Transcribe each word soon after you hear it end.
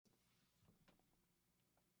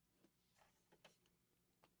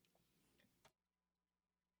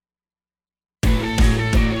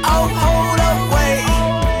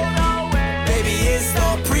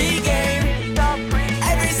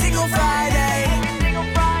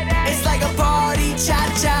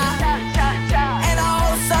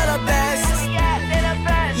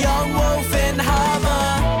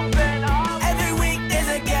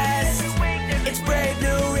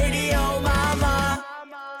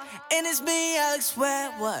And it's me, Alex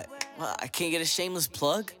Webb. What? Well, I can't get a shameless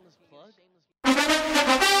plug?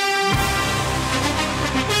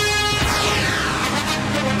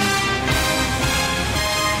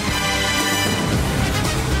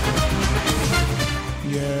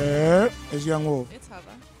 Yeah, it's Young Wolf. It's Hava.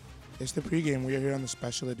 It's the pregame. We are here on the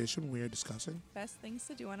special edition. We are discussing Best things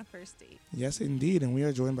to do on a first date. Yes, indeed. And we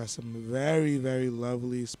are joined by some very, very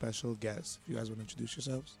lovely special guests. If you guys want to introduce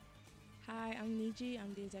yourselves. Hi, I'm Niji.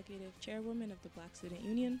 I'm the executive chairwoman of the Black Student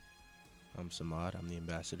Union. I'm Samad. I'm the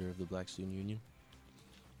ambassador of the Black Student Union.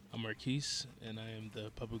 I'm Marquise, and I am the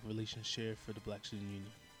public relations chair for the Black Student Union.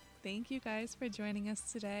 Thank you guys for joining us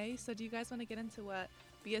today. So do you guys want to get into what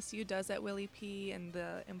BSU does at Willie P and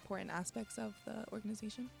the important aspects of the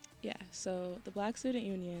organization? Yeah, so the Black Student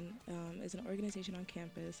Union is an organization on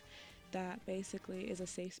campus that basically is a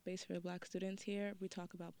safe space for Black students here. We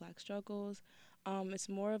talk about Black struggles. It's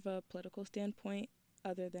more of a political standpoint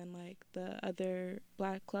other than like the other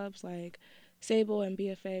Black clubs like Sable and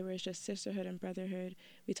BFA, where it's just sisterhood and brotherhood.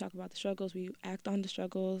 We talk about the struggles. We act on the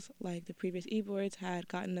struggles. Like the previous e-boards had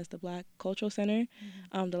gotten us the Black Cultural Center,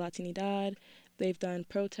 the Latinidad. They've done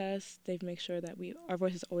protests. They've made sure that our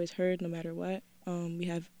voice is always heard no matter what. We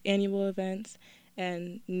have annual events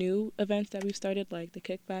and new events that we've started, like the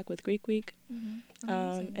Kickback with Greek Week.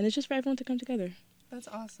 And it's just for everyone to come together. That's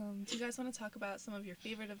awesome. Do you guys want to talk about some of your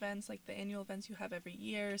favorite events, like the annual events you have every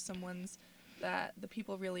year, some ones that the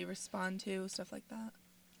people really respond to, stuff like that?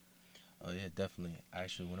 Oh, yeah, definitely.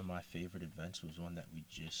 Actually, one of my favorite events was one that we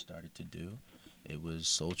just started to do. It was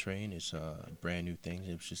Soul Train. It's a brand new thing.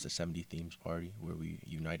 It was just a 70 themes party where we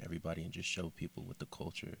unite everybody and just show people what the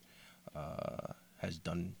culture has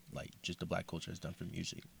done, like just the Black culture has done for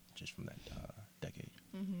music, just from that decade.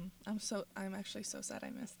 I'm actually so sad I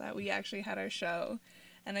missed that. We actually had our show,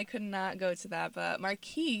 and I could not go to that. But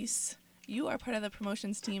Marquise, you are part of the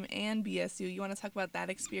promotions team and BSU. You want to talk about that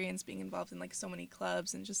experience, being involved in like so many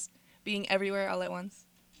clubs and just being everywhere all at once?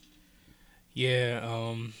 Yeah,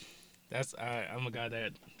 I'm a guy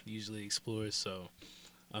that usually explores. So,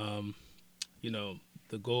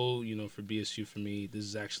 the goal, for BSU for me, this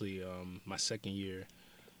is actually my second year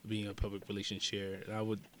being a public relations chair, and I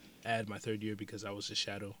would add my third year because I was a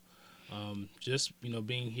shadow. Just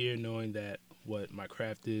being here, knowing that what my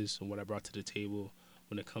craft is and what I brought to the table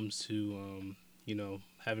when it comes to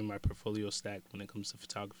having my portfolio stacked when it comes to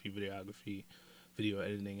photography, videography, video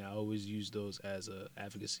editing. I always use those as a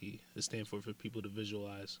advocacy to stand for people to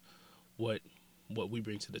visualize what we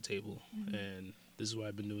bring to the table. And this is what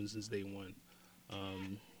I've been doing since day one.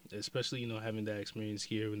 Especially having that experience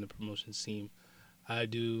here in the promotions team. I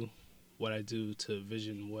do what I do to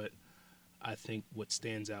vision what I think what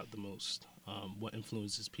stands out the most, what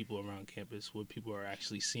influences people around campus, what people are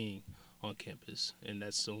actually seeing on campus, and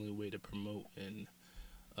that's the only way to promote and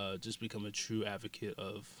just become a true advocate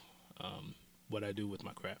of what I do with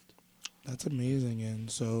my craft. That's amazing.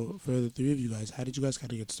 And so for the three of you guys, how did you guys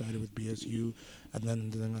kind of get started with BSU and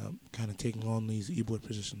then kind of taking on these e-board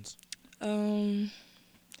positions?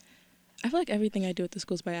 I feel like everything I do at the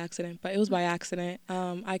school is by accident, but it was by accident.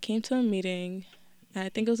 I came to a meeting, and I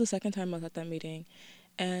think it was the second time I was at that meeting,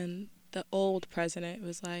 and the old president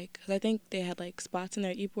was like, because I think they had like spots in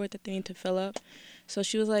their e-board that they need to fill up. So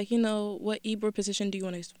she was like, what e-board position do you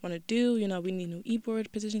want to do? We need new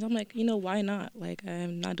e-board positions. I'm like, why not? Like,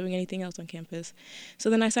 I'm not doing anything else on campus. So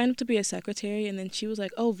then I signed up to be a secretary, and then she was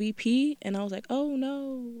like, oh, VP? And I was like, oh,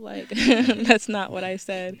 no, like, that's not what I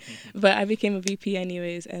said. But I became a VP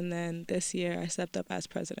anyways, and then this year I stepped up as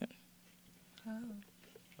president.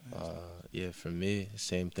 Yeah, for me, the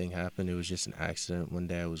same thing happened. It was just an accident. One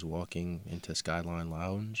day I was walking into Skyline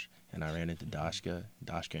Lounge, and I ran into Dashka.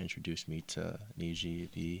 Dashka introduced me to Niji,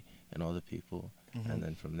 B, and all the people. And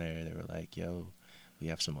then from there, they were like, yo, we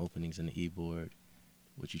have some openings in the e-board.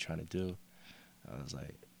 What you trying to do? I was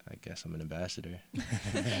like, I guess I'm an ambassador.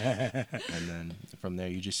 And then from there,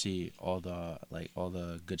 you just see all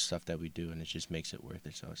the good stuff that we do, and it just makes it worth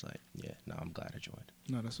it. So it's like, yeah, no, I'm glad I joined.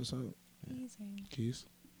 No, that's what's up. Amazing. Keys?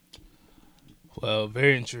 Well,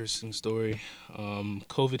 very interesting story.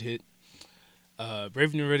 COVID hit.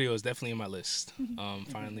 Brave New Radio is definitely in my list.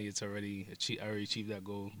 Finally, I already achieved that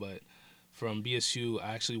goal. But from BSU,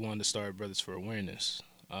 I actually wanted to start Brothers for Awareness.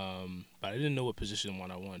 But I didn't know what position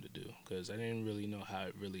I wanted to do because I didn't really know how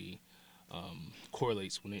it really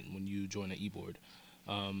correlates when you join an e-board.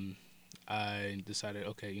 I decided,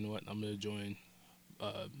 okay, you know what, I'm going to join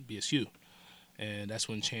BSU. And that's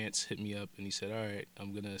when Chance hit me up and he said, all right,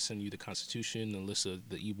 I'm going to send you the Constitution, the list of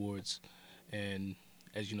the e-boards. And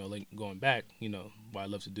as you know, like going back, what I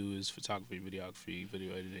love to do is photography, videography,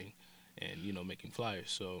 video editing, and, making flyers.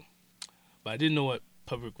 So, but I didn't know what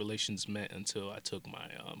public relations meant until I took my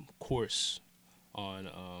course on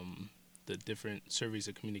the different surveys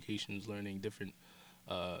of communications, learning different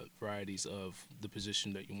varieties of the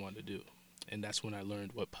position that you want to do. And that's when I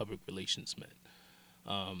learned what public relations meant.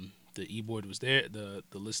 The e-board was there. The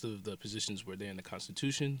list of the positions were there in the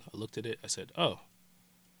Constitution. I looked at it. I said, oh,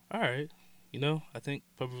 all right. I think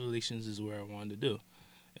public relations is where I wanted to do.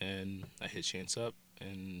 And I hit Chance up.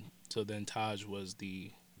 And so then I was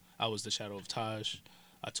the shadow of Taj.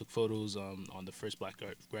 I took photos on the first Black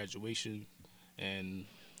graduation. And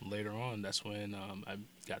later on, that's when I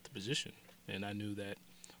got the position. And I knew that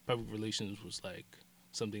public relations was like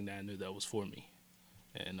something that I knew that was for me.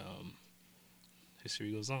 And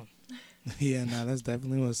history goes on. Yeah, no, that's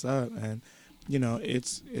definitely what's up. And,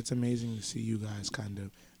 it's amazing to see you guys kind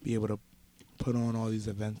of be able to put on all these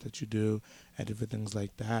events that you do and different things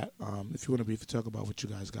like that. If you want to briefly talk about what you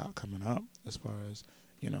guys got coming up as far as,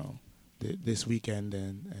 this weekend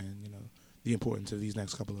and the importance of these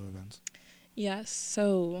next couple of events. Yes,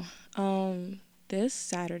 so this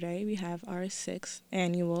Saturday we have our 6th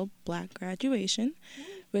annual Black graduation,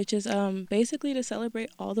 which is basically to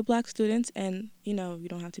celebrate all the Black students, and you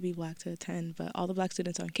don't have to be Black to attend, but all the Black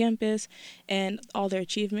students on campus and all their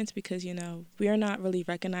achievements, because we are not really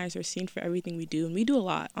recognized or seen for everything we do, and we do a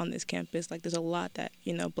lot on this campus. Like, there's a lot that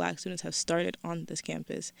Black students have started on this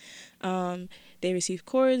campus. They receive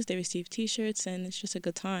cords, they receive T-shirts, and it's just a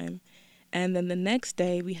good time. And then the next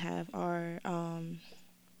day we have our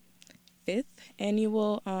 5th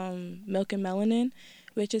annual Milk and Melanin,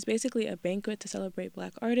 which is basically a banquet to celebrate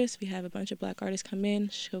Black artists. We have a bunch of Black artists come in,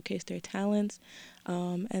 showcase their talents,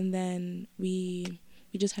 and then we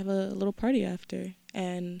just have a little party after.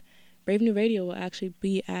 And Brave New Radio will actually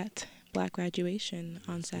be at Black graduation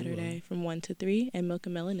on Saturday from 1 to 3, and Milk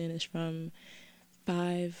and Melanin is from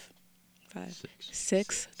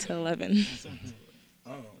 6 to 11.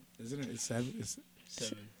 Oh, isn't it? It's 7? It's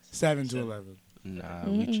 7 to 11. Nah,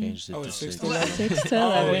 we changed it to it's 6. 6 to 11. 6 to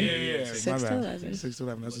 11. Oh, yeah. 6 My to bad. 11. 6 to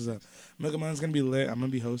 11. That's what's up. Milk and Melanin's going to be lit. I'm going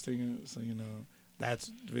to be hosting it. So,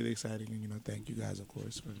 that's really exciting. And, thank you guys, of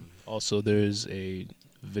course. For Also, there's a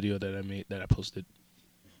video that I made that I posted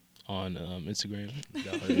on Instagram.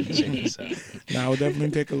 Y'all heard it. Check this out. Now, we'll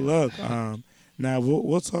definitely take a look. Now,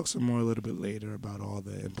 we'll talk some more a little bit later about all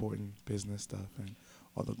the important business stuff and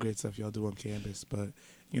all the great stuff y'all do on campus. But,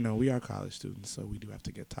 we are college students, so we do have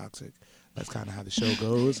to get toxic. That's kind of how the show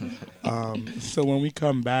goes. So when we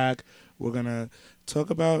come back, we're going to talk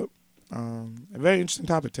about a very interesting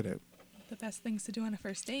topic today. The best things to do on a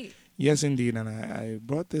first date. Yes, indeed. And I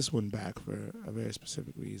brought this one back for a very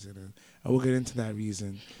specific reason. And I will get into that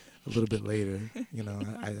reason a little bit later.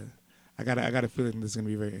 I got a feeling this is going to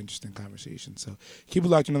be a very interesting conversation. So keep it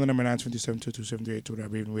locked in on the number 927-227-38 to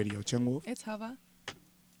Raven Radio. Chen Wolf. It's Hava.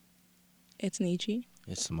 It's Nietzsche.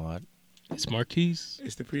 It's Samad. It's Marquise.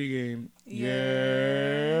 It's the pregame.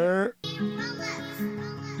 Yeah.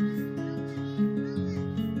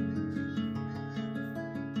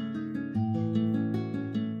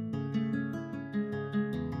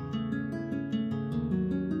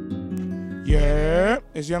 Yeah.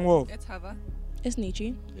 It's Young Wolf. It's Hava. It's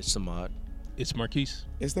Nietzsche. It's Samad. It's Marquise.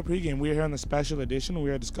 It's the pregame. We're here on the special edition. We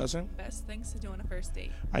are discussing. Best things to do on a first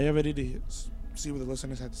date. Are you ready to see what the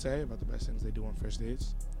listeners have to say about the best things they do on first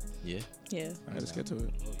dates? Yeah. Yeah. All right, let's get to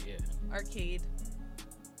it. Oh, yeah. Arcade.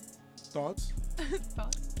 Thoughts?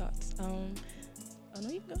 Thoughts. Oh no,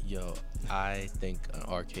 you go. Yo, I think an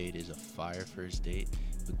arcade is a fire first date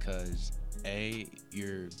because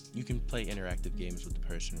you can play interactive games with the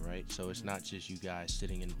person, right? So it's not just you guys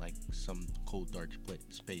sitting in like some cold dark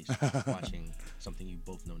space watching something you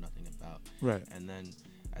both know nothing about. Right. And then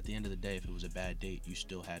at the end of the day, if it was a bad date, you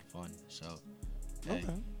still had fun. So hey.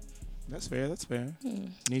 Okay. That's fair.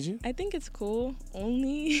 Need you? I think it's cool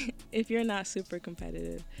only if you're not super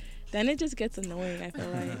competitive. Then it just gets annoying, I feel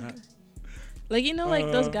like.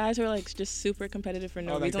 Like, those guys who are, like, just super competitive for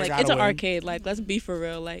no reason. Like, it's an arcade. Like, let's be for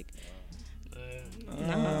real. Like,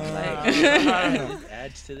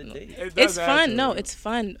 Adds to the date. It's fun. No, it's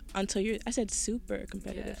fun until I said super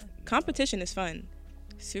competitive. Yeah. Competition is fun.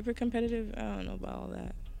 Super competitive, I don't know about all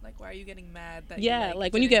that. Like, why are you getting mad that you,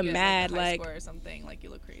 like when you get didn't mad, like, the high like score or something, like you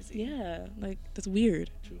look crazy. Yeah, like that's weird.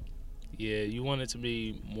 True. Yeah, you want it to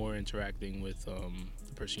be more interacting with the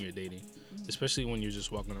person you're dating, especially when you're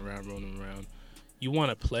just walking around, rolling around. You want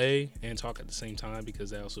to play and talk at the same time because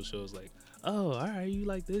that also shows like, oh, all right, you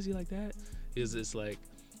like this, you like that. It's like,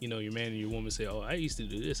 your man and your woman say, oh, I used to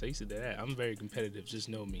do this, I used to do that. I'm very competitive, just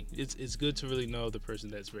know me. It's good to really know the person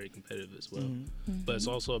that's very competitive as well. Mm-hmm. But it's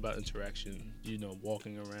also about interaction,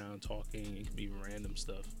 walking around, talking. It can be random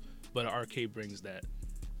stuff. But an arcade brings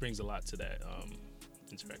a lot to that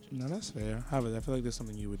inspection. No, that's fair. However, I feel like there's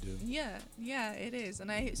something you would do. Yeah, it is.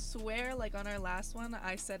 And I swear, like, on our last one,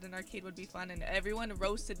 I said an arcade would be fun, and everyone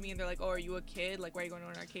roasted me, and they're like, oh, are you a kid? Like, why are you going to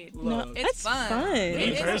an arcade? No, Look, It's that's fun. It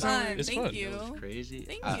is Personally, fun. it's Thank fun. you. It was crazy.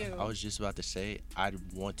 Thank you. I was just about to say I'd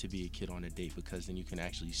want to be a kid on a date because then you can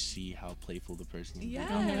actually see how playful the person is.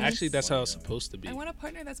 Yes. Actually, that's how it's supposed to be. I want a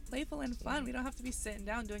partner that's playful and fun. We don't have to be sitting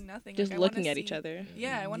down doing nothing. Just Like, I wanna looking at each see- other.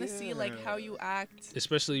 Yeah, I want to see, like, how you act.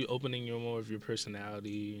 Especially opening more of your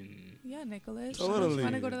personality and Yeah, Nicholas. Totally. I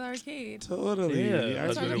want to go to the arcade. Totally. Yeah, I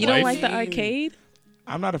husband agree. and You don't like wife. the arcade?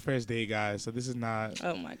 I'm not a first date guy, so this is not.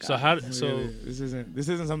 Oh my god. so how Really, so this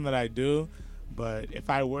isn't something that I do. But if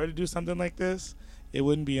I were to do something like this, it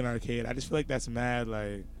wouldn't be an arcade. I just feel like that's mad.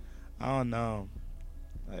 Like, I don't know.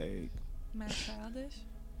 Like, Mad childish.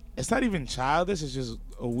 it's not even childish. It's just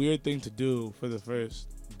a weird thing to do for the first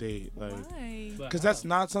date. Like, Why? because that's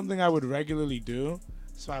not something I would regularly do.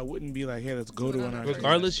 So I wouldn't be like, hey, let's go Do it to on an a arcade.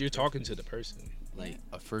 regardless, you're talking to the person. Like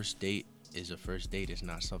a first date is a first date. It's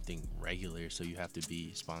not something regular, so you have to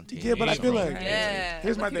be spontaneous. Yeah, but I feel like- Yeah.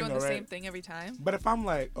 Here's my Like, you're thing, doing though, the right? same thing every time. But if I'm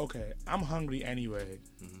like, okay, I'm hungry anyway,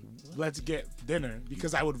 let's get dinner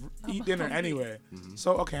because I would eat dinner hungry. anyway.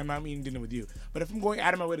 So, okay, I'm not eating dinner with you. But if I'm going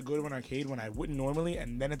out of my way to go to an arcade when I wouldn't normally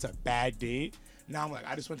and then it's a bad date, now I'm like,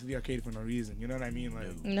 I just went to the arcade for no reason. You know what I mean?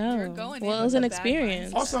 Like, No. You're going Well, in it was with an a bad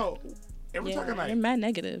experience. mindset. also, if we're Yeah, talking like, you're mad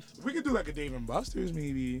negative. we could do like a Dave and Buster's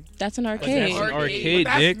maybe. That's an But arcade. that's an Arcade. arcade, But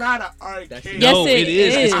that's Nick. not an arcade. Yes, No, it it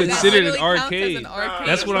is. It's is. That considered an literally counts as arcade. an arcade.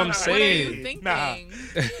 That's what I'm not an What are you saying. thinking? Nah.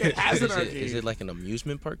 It has an Is arcade. it like an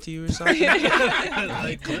amusement park to you or something?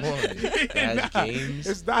 Like, come on. It has Nah, games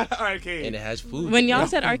It's not an arcade. and it has food. When y'all No.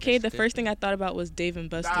 said arcade, the That's first thing I thought about was Dave and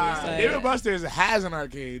Buster's. like, Dave and Buster's has an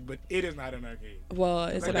arcade, but it is not an arcade. well,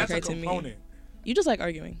 it's Like, an that's a arcade to me. component. You just like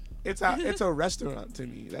arguing. It's a restaurant to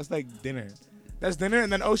me. That's like dinner. That's dinner,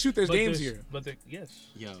 and then oh shoot, there's games here. Yes.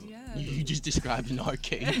 Yo, Yeah. you just described an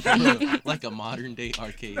arcade, like a modern day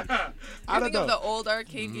arcade. I You don't think of the know. old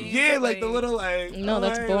arcade games. Yeah, that, like the little like. No,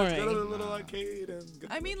 that's hey, let's go to boring. the little arcade and.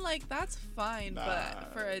 I mean, like, that's fine, Nah.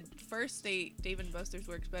 but for a first date, Dave and Buster's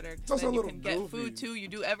works better. It's 'Cause also then a you little can get goofy. food too. You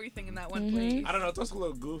do everything in that one Mhm. place. I don't know. It's also a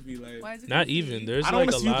little goofy. Like, Why is it Not goofy? even. There's I don't like want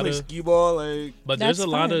a to see you lot play of, skee ball. Like, but there's That's a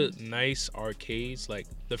lot fun. of nice arcades. Like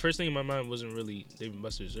the first thing in my mind wasn't really Dave and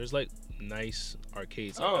Buster's. There's like nice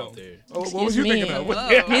arcades out there. what was you Excuse thinking me. of? Whoa.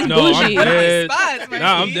 He's No, I'm bougie. dead. Spots, Nah, I'm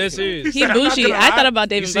Marquise. dead serious. He bougie. I thought about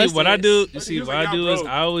Dave You and see, Buster's. what I do, you But see, he was what like, I do y'all is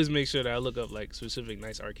broke. I always make sure that I look up like specific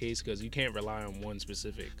nice arcades because you can't rely on one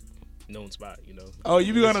specific known spot. You know. Oh,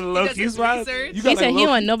 you be going to the low does key his spot? research. You He got said like he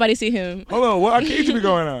low- want nobody see him. Hold on, what arcade you be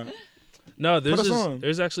going on? No, Put us on.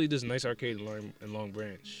 there's actually this nice arcade in Long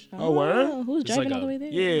Branch. Oh, word? Who's It's driving like all the a- way there?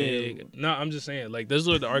 Yeah. Big. No, I'm just saying like those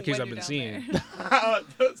are the arcades When I've you're been down seeing.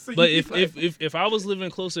 there. So But you if, like- if I was living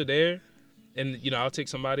closer there, and you know I'll take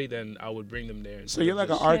somebody, then I would bring them there. So you're like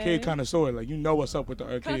an Okay. arcade connoisseur. Like, you know what's up with the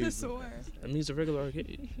arcade. Connoisseur. That means a regular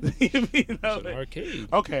arcade. You know, It's an like- arcade.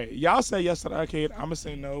 Okay, y'all say yes to the arcade. I'm gonna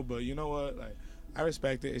say no, but you know what? Like, I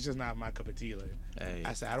respect it. It's just not my cup of tea. Like, Hey,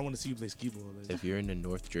 I said, I don't want to see you play skee ball. Like, if you're in the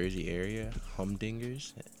North Jersey area,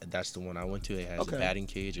 Humdingers, that's the one I went to. It has Okay. a batting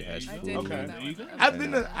cage. It has I food. did Okay. know that one. I've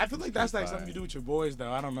been to. I feel like that's like Fire. something you do with your boys,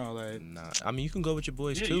 though. I don't know. Like, Nah, I mean you can go with your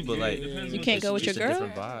boys Yeah, too, you but can. like It depends You what can't the go with your it's a girl?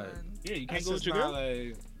 different vibe. Yeah, you can't that's go with just your not girl.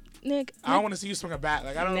 like. Nick, I don't want to see you swing a bat.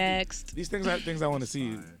 Like, I don't. next. These things aren't things I want to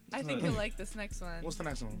see. I think you'll like this next one. What's the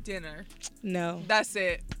next one? Dinner. No. That's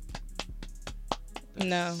it.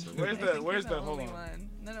 No. Where's I the? think Where's you're the? Hold only on. one.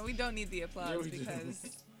 No, we don't need the applause we do. because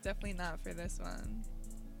definitely not for this one.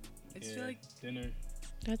 I just feel like dinner.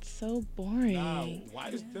 That's so boring. Nah, why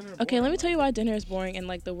is dinner? Okay, let me boring? tell you why dinner is boring and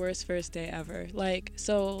like the worst first day ever. Like,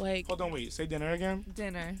 so like Hold on, wait. Say dinner again.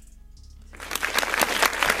 dinner.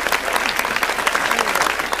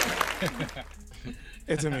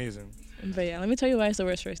 It's amazing. But yeah, let me tell you why it's the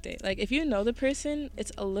worst first date. Like, if you know the person,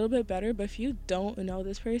 it's a little bit better. But if you don't know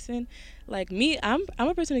this person, like me, I'm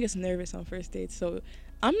a person who gets nervous on first dates. So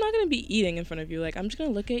I'm not gonna be eating in front of you. Like, I'm just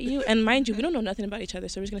gonna look at you. And mind you, we don't know nothing about each other.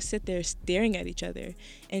 So we're just gonna sit there staring at each other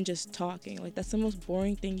and just talking. Like, that's the most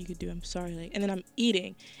boring thing you could do. I'm sorry. Like, and then I'm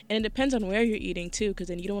eating, and it depends on where you're eating too, because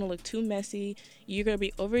then you don't want to look too messy. You're gonna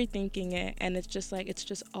be overthinking it, and it's just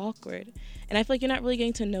awkward. And I feel like you're not really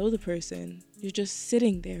getting to know the person. You're just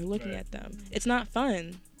sitting there looking at them. It's not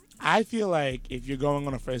fun. I feel like if you're going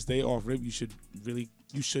on a first date off rip, you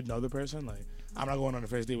should know the person. Like, I'm not going on a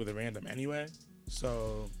first date with a random anyway.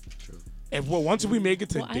 So, True. once we make it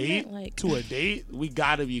to Well, I date, meant, like- to a date, we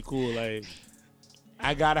gotta be cool. Like,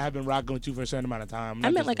 I gotta have been rocking with you for a certain amount of time. I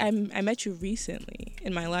not meant just like I met you recently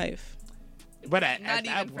in my life. But at Not that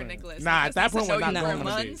even for point, Nicholas. nah, at that Nicholas point, we're has not to going show on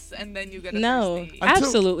you a for date. months, and then you get a No, first date. Until-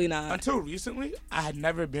 absolutely not. Until recently, I had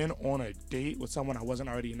never been on a date with someone I wasn't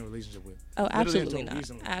already in a relationship with. Oh, Literally absolutely until not.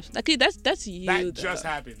 recently. Absolutely. That's you. That though. just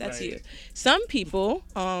happened. That's like, you. Some people,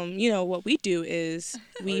 what we do is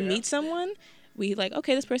we yeah? meet someone. We like,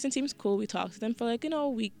 okay, this person seems cool. We talk to them for like, a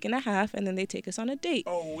week and a half, and then they take us on a date.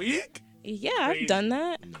 A week? Yeah, Crazy. I've done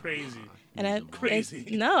that. Crazy. And Crazy.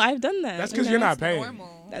 No, I've done that. That's because you're not paying.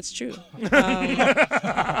 Normal. That's true. But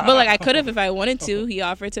like I could have if I wanted to. He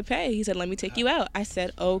offered to pay. He said, "Let me take you out." I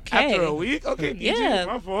said, "Okay." After a week? Okay, Yeah.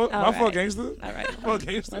 my fault. All My fault, right. gangster. All right. My fault,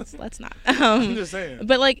 gangster. Let's not. I'm just saying.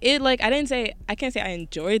 But like I can't say I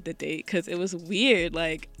enjoyed the date because it was weird.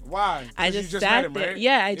 Like Why? I 'Cause you just met sat him, there. right?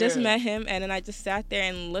 Yeah, I just met him, and then I just sat there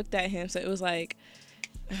and looked at him. So it was like.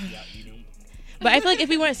 But I feel like if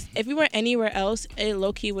we weren't anywhere else, it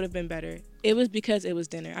low key would have been better. It was because it was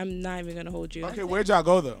dinner. I'm not even gonna hold you. Okay, where'd y'all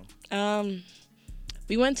go though?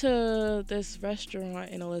 We went to this restaurant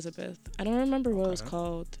in Elizabeth. I don't remember what it was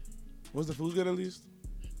called. Was the food good at least?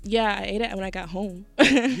 Yeah, I ate it when I got home.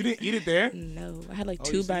 You didn't eat it there? No, I had like Oh,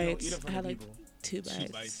 two you said you don't bites. eat it for I had the like people. two Two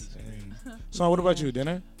bites. bites is So what about you?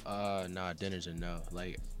 Dinner? Nah, dinner's a no.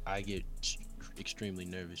 Like, I get extremely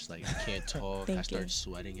nervous. Like, I can't talk. Thank I start you.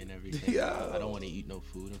 sweating and everything. Yo. I don't want to eat no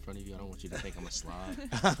food in front of you. I don't want you to think I'm a slob.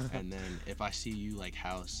 And then if I see you like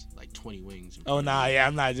house like 20 wings. in Oh front nah, of me, yeah,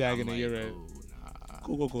 I'm not I'm jacking it. like, You're right. oh, nah.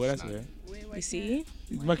 Cool. That's It's fair. You see?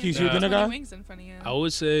 Marquise, you a Nah. dinner 20 guy? wings in front of you. I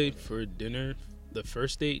would say for dinner, the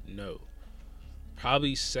first date, no.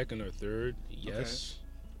 Probably second or third, yes.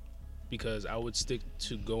 Because I would stick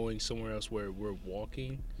to going somewhere else where we're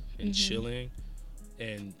walking and chilling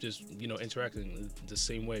and just, interacting the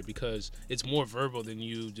same way, because it's more verbal than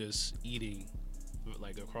you just eating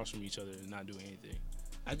like across from each other and not doing anything.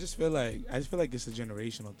 I just feel like it's a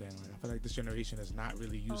generational thing. Like, I feel like this generation is not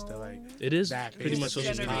really used to like It is that pretty much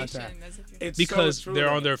face-to-face social media. contact. As if you're- It's Because so true, they're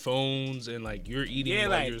though. on their phones and like you're eating. Yeah,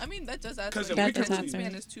 while like- you're- I mean, that does add 'Cause to if it. we The could- attention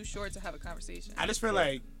span is too short to have a conversation. I just feel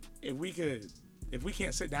like if we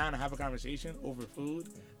can't sit down and have a conversation over food,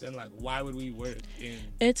 then like why would we work in?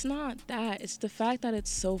 It's not that. It's the fact that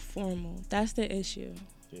it's so formal. That's the issue.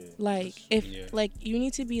 Yeah, Like Yeah. like you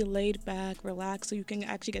need to be laid back, relaxed, so you can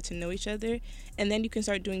actually get to know each other, and then you can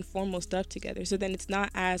start doing formal stuff together. So then it's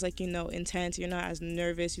not as like intense. You're not as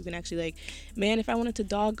nervous. You can actually like, man, if I wanted to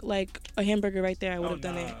dog like a hamburger right there, I would have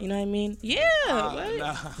done nah. it. You know what I mean? Yeah. what?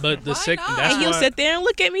 Nah. But the Why second, not? that's And he'll why. sit there and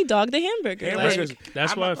look at me dog the hamburger. Hamburgers- Like,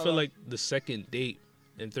 That's I'm why I not feel gonna- like the second date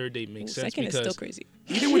and third date makes sense, second is because still crazy.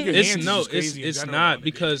 Eating with your it's hands no, is just crazy in it's general. not,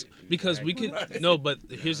 because we could no, but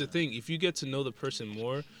here's the thing: if you get to know the person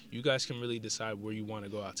more, you guys can really decide where you want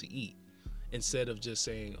to go out to eat, instead of just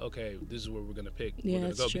saying, okay, this is where we're gonna pick, Yeah, we're gonna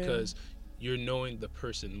that's go, true. because you're knowing the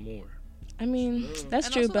person more. I mean, that's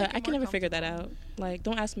And true, also, like, but you're I can more never figure that comfortable. out. Like,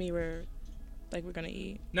 don't ask me where, like, we're gonna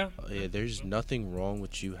eat. No, Oh, yeah, there's nothing wrong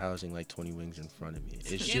with you housing like 20 wings in front of me.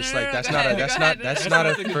 It's Yeah, just no, like no, that's go not ahead, a that's go not ahead. that's That's not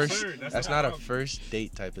not a the first concern. That's that's not not a the problem. first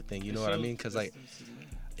date type of thing. You know what I mean? Because like,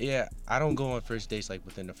 yeah, I don't go on first dates like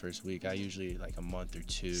within the first week. I usually like a month or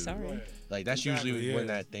two. Sorry. Like that's Exactly, usually yeah. when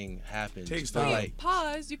that thing happens. Takes But time. like,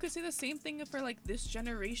 Pause. You could say the same thing for like this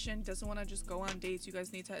generation doesn't want to just go on dates. You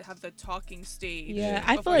guys need to have the talking stage. Yeah,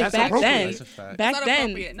 I feel before like you That's back start appropriate. then, that's a fact. back not then,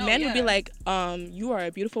 appropriate. No, men would be yeah. like, you are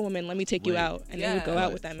a beautiful woman. Let me take you Wait. out, and then you go Yeah.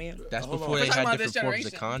 out with that man. That's Hold on. before We're they talking had about this different forms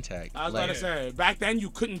of generation. contact. I was like, about to say back then you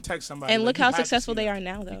couldn't text somebody. And like, look you how had to successful see they them. are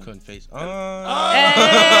now, though. you couldn't face. Wait.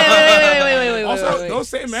 Also, those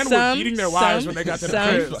same men were beating their wives when they got to the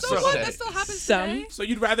crib. So what? That still happens today. So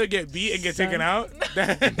you'd rather get beat and get Some. taken out?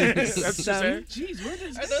 That's what you're saying? jeez, where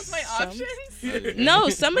does Are those my Some. options? No,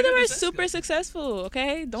 some of them Where are does that super successful.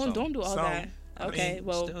 Okay, don't Some. do all Some. that. I Okay, mean,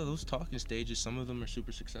 well, Still, those talking stages, some of them are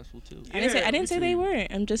super successful too. I didn't say me they too.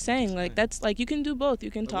 weren't. I'm just saying like that's like you can do both. You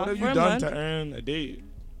can What talk have for you a done month. to earn a date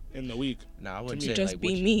in the week? Nah, I wouldn't me. say Just like,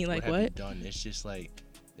 be what me, you, like, have you what? done. It's just like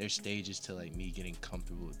there's stages to like me getting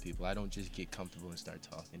comfortable with people. I don't just get comfortable and start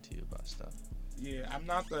talking to you about stuff. Yeah, I'm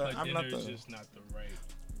not the. But I'm not dinner is the. just not the right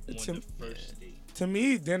It's one a- the first date. To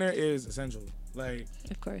me, dinner is essential. Like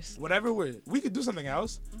Of course. whatever we could do something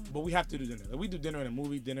else, but we have to do dinner. Like, we do dinner in a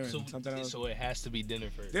movie, dinner So, and something else. so it has to be dinner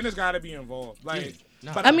first. Dinner's got to be involved. Like,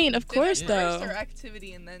 No, but I mean, of Dinner course first though. or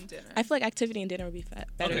activity and then dinner. I feel like activity and dinner would be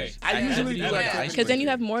better. Okay. I usually do Yeah. like Yeah. Because then you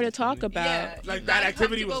have more to talk about. Yeah, Like, you're that not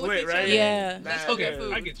activity was comfortable with lit, each right? other. Yeah. Let's That- go okay, get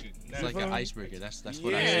food. I get you. it's like an icebreaker. That's what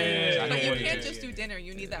Yeah. I say. Yeah. I But don't you want can't to. just do dinner.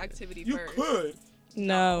 You need the activity You first. could.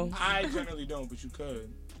 No, I generally don't, but you could.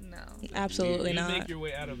 No. absolutely you not. make your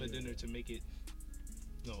way out of a dinner to make it,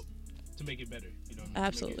 to make it better. You know,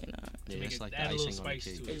 Absolutely not. Yeah, make it's it, like the add a little icing on the spice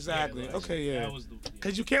cake. to it. Exactly. Yeah, Okay, yeah. That was the,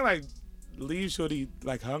 Cause you can't leave shorty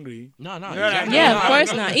like hungry. No, Yeah. Yeah, of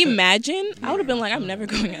course not. Imagine, I would have been like, I'm never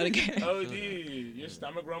going out again. Oh, dude, your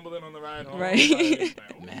stomach grumbling on the ride home. Right.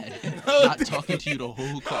 Mad. Not talking to you the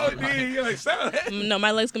whole car. Oh, dude, you're like, stop. No,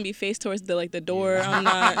 my leg's gonna be face towards the door. I'm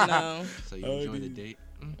not. No. So you Oh, enjoy the dude. date?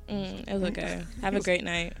 It was okay. Have a great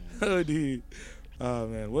night. Oh, dude. Oh,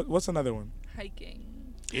 man. What's another one? Hiking.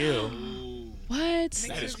 Ew. What?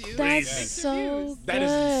 That is reviews. crazy. That's so That good.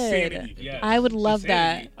 is insanity. Yeah. I would love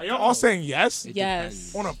that. Are y'all all saying yes? It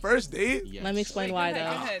Yes. On a first date? Yes. Let me explain Wait, why go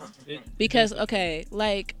ahead, though. go ahead. Because okay,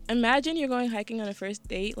 like imagine you're going hiking on a first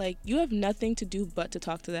date, like you have nothing to do but to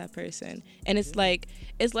talk to that person, and it's like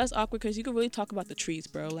it's less awkward because you can really talk about the trees,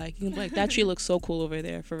 bro. Like you can be like that tree looks so cool over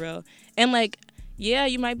there for real, and like yeah,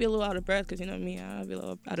 you might be a little out of breath because you know me, I'll be a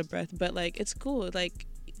little out of breath, but like it's cool. Like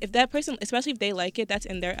if that person, especially if they like it, that's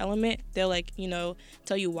in their element. They'll like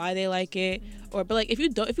tell you why they like it, or but like if you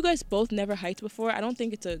guys both never hiked before, I don't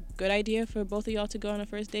think it's a good idea for both of y'all to go on a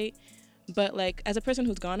first date. But like as a person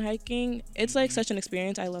who's gone hiking, it's like such an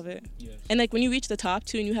experience. I love it. Yes. And like when you reach the top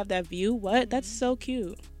too and you have that view, that's so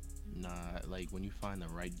cute. Nah, like when you find the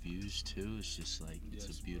right views too, it's just like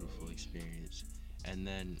it's a beautiful experience. And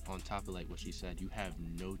then on top of like what she said, you have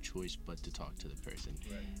no choice but to talk to the person.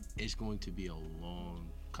 Right. It's going to be a long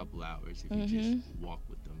couple hours if you just walk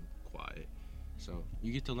with them quiet. So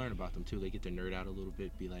you get to learn about them too. They get to nerd out a little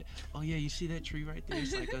bit, be like, oh yeah, you see that tree right there?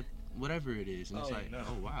 It's like a whatever it is. And it's like,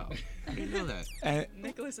 oh wow, I didn't know that. And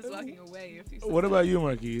Nicholas is walking away. If you what about you,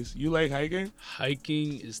 Marquise? You like hiking?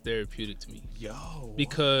 Hiking is therapeutic to me Yo.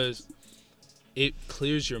 because it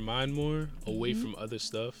clears your mind more away from other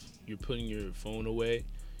stuff. You're putting your phone away.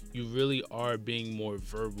 You really are being more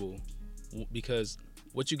verbal because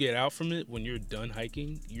what you get out from it when you're done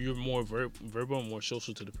hiking, you're more verbal and more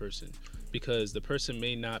social to the person because the person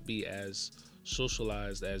may not be as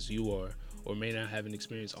socialized as you are or may not have an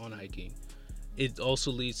experience on hiking. It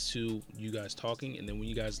also leads to you guys talking, and then when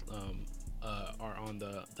you guys are on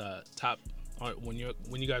the top, when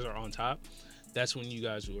you guys are on top, that's when you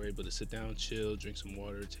guys were able to sit down, chill, drink some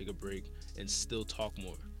water, take a break, and still talk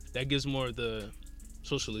more. That gives more of the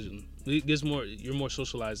socialism. It gives more. You're more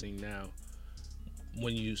socializing now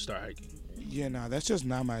when you start hiking. Yeah, nah, that's just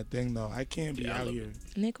not my thing though. I can't be Yeah, I out love here.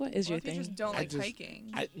 Nick, what is Well, your if you thing? just don't like just-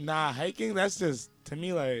 hiking. Hiking, that's just, to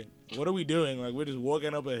me, like, what are we doing? Like, we're just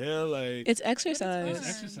walking up a hill, like, It's exercise.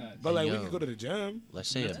 Exercise. but like, we Yo. can go to the gym. Let's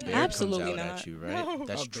say a bear Absolutely comes out not. at you, right? No.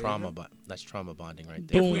 That's A bear? that's trauma bonding right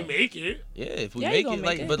there. Boom. If we make it. Yeah, if we Yeah, you make gonna it, make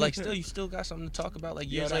like, it. but like, still, you still got something to talk about. Like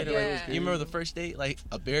years Yeah, later, that like, was you remember the first date? Like,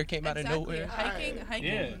 a bear came out of nowhere. Hiking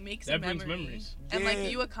Yeah, makes that a brings memory. memories. And Yeah.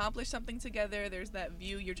 like you accomplish something together. There's that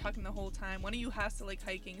view. You're talking the whole time. One of you has to like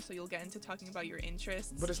hiking, so you'll get into talking about your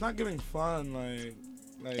interests. But it's not giving fun, like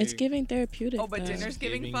It's giving therapeutic. Oh, but though. dinner's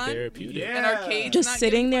giving Giving fun. therapeutic. Yeah. And arcades Just not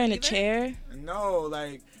sitting giving there fun in a either? chair. no,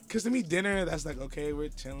 like, cause to me, dinner, that's like, okay, we're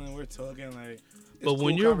chilling, we're talking, like. It's But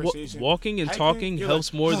when cool you're conversation. walking and Hiking, talking you're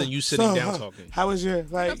helps like, more than you sitting so, down talking. How was your, You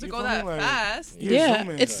like, don't have to you go feel that me? Like, fast. you're Yeah,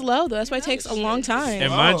 zooming. it's slow though. That's why it takes a long time.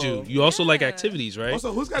 And Oh. mind you also like Yeah. activities, right?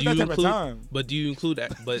 Also, who's got Do that you type of time? But do you include?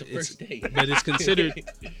 But it's First date. but it's considered.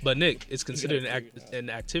 But Nick, it's considered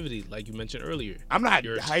an activity, like you mentioned earlier. I'm not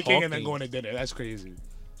You're hiking and then talking. going to dinner. That's crazy.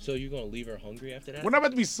 So you're gonna leave her hungry after that? We're not about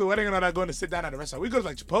to be sweating and all that going to sit down at a restaurant. We go to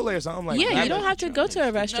like Chipotle or something like Yeah, that. you don't have to go to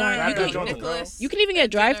a restaurant. no, You no, can, no. Nicholas, you can even get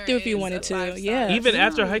dinner drive-through if you is wanted a to. 5-star. Yeah. Even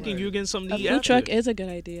after hiking, you're getting something to A eat. food after. truck is a good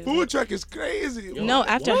idea. Food truck is crazy. No,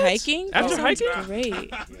 after What? hiking. that After sounds hiking?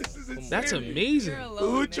 Great. This is insane. That's amazing. You're alone,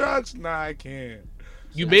 Food Nick. trucks? Nah, I can't.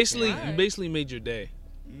 You basically Right. made your day.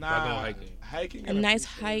 Nah. going hiking. Hiking. A and nice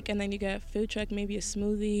food truck. hike, and then you get a food truck, maybe a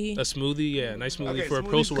smoothie. A smoothie, yeah, a nice smoothie Okay, for a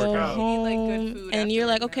smoothies post Go workout. You need, like, good home, food and you're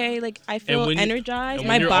like, afterward okay, now. like I feel when you- energized. And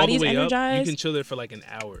My when you're all the body's way up, energized. you can chill there for like an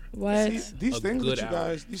hour. What? See, these A things good that you hour.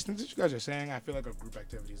 guys, these things that you guys are saying, I feel like are group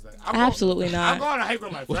activities. Like, Absolutely I'm not. going on a hike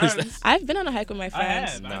with my What is friends. I've been on a hike with my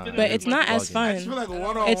friends, Nah, but it's not as I just feel fun. like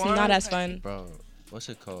one-on-one. It's not as fun. Bro, what's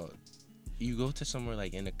it called? You go to somewhere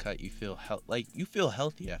like in a cut, you feel you feel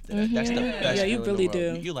healthy after that. That's the Mhm. best. Yeah, you feeling in the really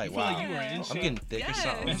world. do. You're like, You feel like wow, you were in I'm shape. getting thick or Yes.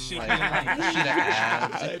 something. That shit Like, came out. shit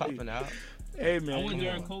abs Hey, are popping out. Hey I man, went come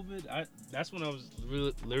during on. COVID. That's when I was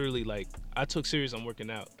literally like, I took serious on working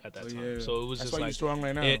out at that Oh, time. yeah. So it was That's just why you're like strong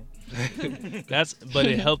right now. but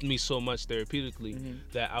it helped me so much therapeutically Mhm.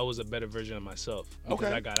 that I was a better version of myself because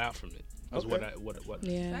Okay. I got out from it. That's Okay. what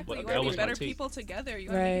Yeah. Exactly. But You that want to was be my better take. people together. You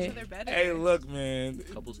want to make each Right. other better. Hey, look, man.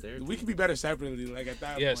 Couples therapy. We can be better separately. Like at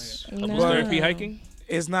that Yes. point. Couples No. therapy hiking.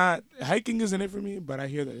 It's not hiking isn't it for me, but I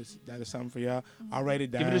hear that is something for y'all. I'll write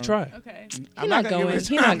it down. Give it a try. Okay. I'm not gonna give going. it-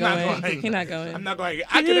 He's not I'm going. going. He's not going. I'm not going.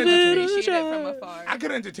 I can Give it entertain. a Appreciate it try. from afar. I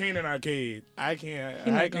could entertain an arcade. I can't.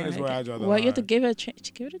 You're not Hiking going is where I hiking. draw the Well, you have to line. give it a chance.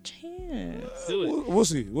 Give it a chance. Do it. We'll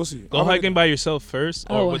see. We'll see. Go I'll write hiking it by yourself first,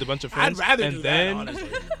 or Oh. with a bunch of down. friends, I'd rather and do then that. Honestly.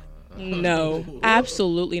 No,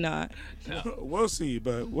 absolutely not. We'll see,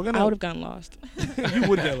 but we're I gonna. would have gotten lost. You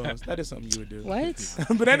would get lost. That is something you would do. What?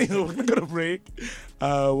 But anyway, we're gonna go to break.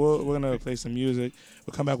 We're gonna play some music.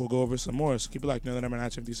 We'll come back. We'll go over some more. So keep it locked. Another number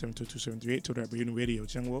 977-22738. Twitter at Breeding Radio.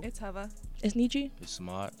 Chengwo. It's Hava. It's Niji. It's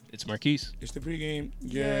smart. it's Marquise. It's the pregame.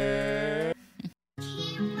 Yeah.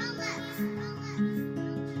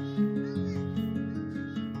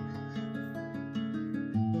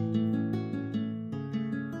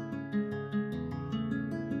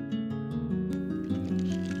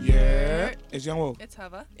 Yeah. It's Young Wolf. It's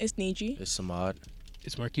Hava. It's Niji. It's smart.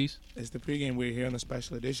 It's Marquise. It's the pregame. We're here on the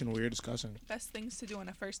special edition. We're discussing. Best things to do on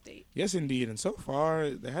a first date. Yes, indeed. And so far,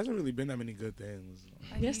 there hasn't really been that many good things.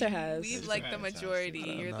 Yes, there has. We've Yes, like there the has. majority.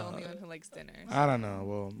 You're the No. only one who likes dinner. I don't know.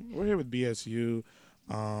 Well, we're here with BSU.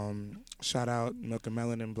 Shout out Milk and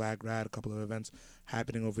Melon and Black Rad. A couple of events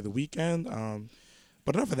happening over the weekend.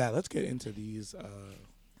 But enough of that. Let's get into these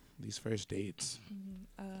first dates.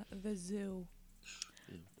 The zoo.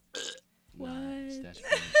 What? That's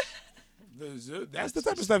The zoo. That's the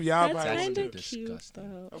type of stuff y'all That's probably kind would of do. cute, disgusting.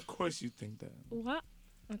 though. Of course you think that. What?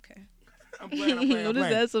 Okay. I'm playing. I'm playing. What I'm is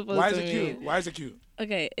playing. that supposed Why to is it cute? mean? Why is it cute?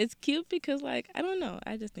 Okay, it's cute because, like, I don't know.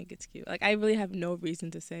 I just think it's cute. Like, I really have no reason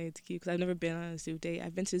to say it's cute because I've never been on a zoo date.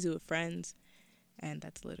 I've been to a zoo with friends, and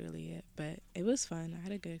that's literally it. But it was fun. I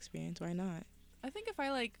had a good experience. Why not? I think if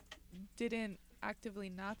I like didn't actively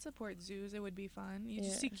not support zoos, it would be fun. You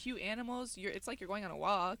just Yeah. see cute animals. It's like you're going on a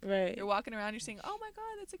walk. Right. You're walking around. You're saying, "Oh my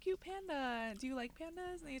God, that's a cute panda. Do you like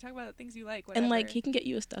pandas?" And then you talk about things you like. Whatever. And, like, he can get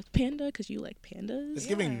you a stuffed panda because you like pandas. It's Yeah.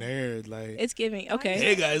 giving nerd. Like, It's giving. Okay.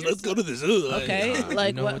 hey guys, let's go to the zoo. Like, Okay. Nah, you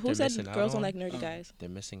Like, know what? what Who they're said missing out girls don't on? like nerdy guys? They're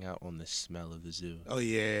missing out on the smell of the zoo. Oh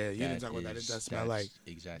yeah, you didn't That talk about that. It is- does smell that's like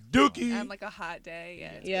exactly dookie. on like a hot day.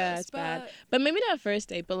 Yeah. Yeah, gross, it's bad. but But maybe not first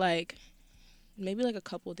date, but, like, maybe, like, a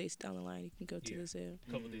couple days down the line, you can go to the zoo.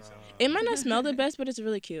 Couple days out. It might not smell the best, but it's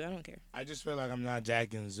really cute. I don't care. I just feel like I'm not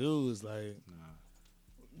jacking zoos. Like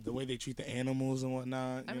the way they treat the animals and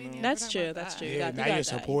whatnot. I you mean, know? yeah, That's we're talking true. about That's that. true. Yeah, You got now that, you're you got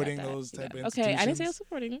supporting that, those you type got of that. Okay, I didn't say I institutions. was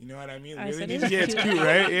supporting. You know what I mean? I Really said need- it was yeah, it's cute. cute, right?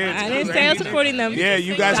 Yeah, it's I cute, didn't right? say I was You need- supporting them. Yeah,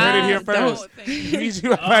 you guys heard it here Stop, first. don't. You need you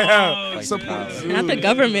to find out. Oh, Support yeah. zoos. Not the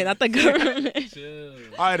government. Not the government. Chill.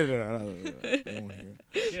 I did it.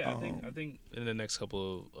 Yeah, I think in the next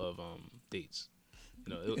couple of dates,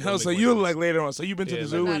 you know. it'll Oh, make so more you sense. like later on. So you've been to Yeah, the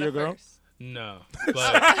zoo like- with Not your at girl? first.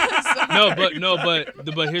 No,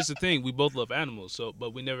 but but here's the thing: we both love animals,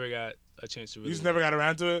 but we never got a chance to You really. just never got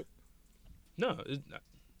around to it? No, it's not.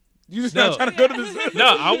 You just No. not trying to go to the zoo? No,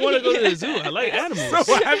 I want to go to the zoo. I like animals.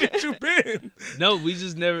 So why haven't you been? No, we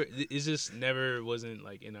just never. It just never wasn't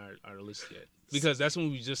like in our list yet because that's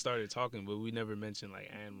when we just started talking, but we never mentioned like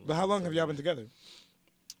animals. But how long have y'all been together?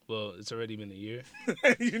 Well, it's already been a year.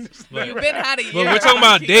 You just But- You've been had a year. But we're talking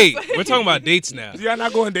about Marquise. date. We're talking about dates now. y'all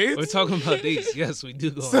not going dates? We're talking about dates. Yes, we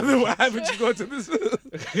do go. So on then dates. why haven't you gone to the zoo?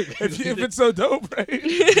 if it's so dope, right?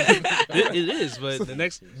 It is, but the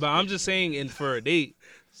next. But I'm just saying, for a date.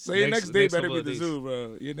 So your next date better couple be of the dates. zoo,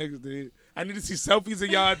 bro. Your next date. I need to see selfies of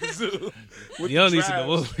y'all at the zoo. With You don't the need to know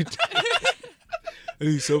what trash. we're doing. I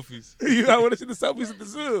need selfies. I want to see the selfies at the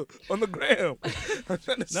zoo on the gram. I'm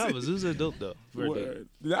trying to No, see. but zoos are dope though. For a date. Word.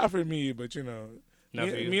 Not for me, but you know, Not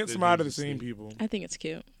for me, you. me and They're Smart are the just same sleep. people. I think it's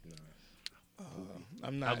cute.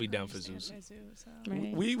 I'm not. I'll be down for zoos.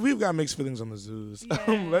 Right. We've got mixed feelings on the zoos.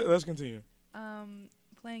 Yeah. Let's continue.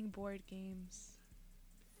 Playing board games.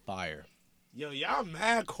 Fire. Yo, y'all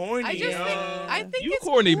mad corny. I just yo. think You it's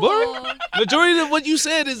corny, boy. cool. Majority of what you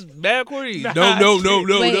said is bad corny. Nah, No.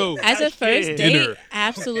 Wait, as a first can't. date, Dinner.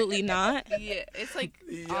 absolutely not. Yeah, it's like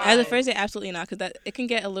As a first date, absolutely not, because that it can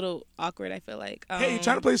get a little awkward. I feel like. Hey, you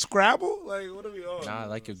trying to play Scrabble? Like, what are we on? Nah,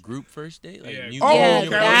 like a group first date. Like Yeah. you Oh, Yeah, okay,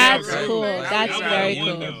 that's okay, okay. cool. Okay. That's Okay. very One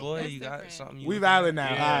cool. though. boy, That's you got different. something. You We looking valid at?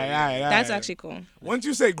 now. Yeah. All right. That's actually cool. Once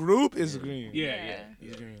you say group, it's green. Yeah.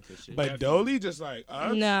 It's green. shit. But Dolly just like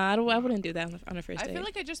us. Nah, I wouldn't do that on a first I date. feel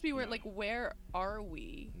like I'd just be where are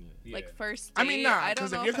we? Yeah. Like first I date. mean, nah, I don't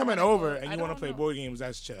because if know you're I coming wanna over go- and I you want to don't play know. board games,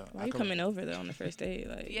 that's chill. Why are you coming over though on the first date?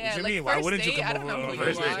 Like, Yeah, What you like mean? Why first wouldn't you date, come I don't over know on who the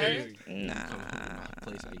first you date? are. nah,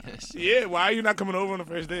 Place, I guess. Yeah, why are you not coming over on the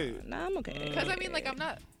first date? nah, I'm okay. Because I mean, like,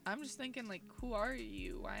 I'm just thinking, like, who are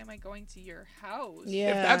you? Why am I going to your house? Yeah.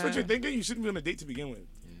 If that's what you're thinking, you shouldn't be on a date to begin with.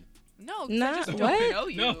 No, 'cause Nah, I just what? don't know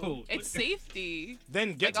you. No. It's safety.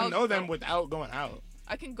 Then get Like, to I'll know them go- without going out.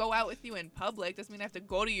 I can go out with you in public. Doesn't mean I have to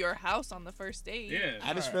go to your house on the first date. Yeah.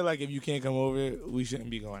 I just feel like if you can't come over, we shouldn't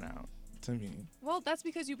be going out. To me. Well, that's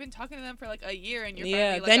because you've been talking to them for like a year and you're Yeah,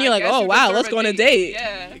 finally like, then I you're like, guess oh, you wow, deserve let's go on a date.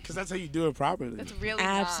 Yeah. Because that's how you do it properly. That's really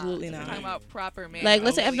Absolutely not. not. We're talking about proper marriage. Like,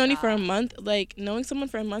 let's say I've Really known you for a not. month. Like, knowing someone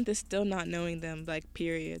for a month is still not knowing them, like,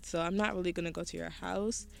 period. So I'm not really going to go to your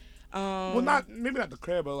house. Well, maybe not the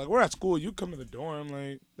crib, but like we're at school. You come to the dorm,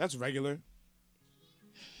 like that's regular.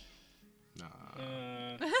 Nah,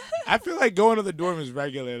 I feel like going to the dorm is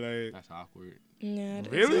regular. Like, that's awkward. Yeah,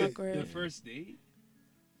 Really? it's awkward. The first date?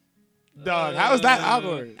 dog, how is that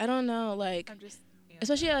awkward? I don't know, like, I'm just.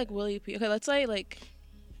 especially like Willie P. Okay, let's say like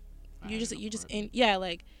you just in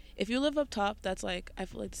like if you live up top, that's like I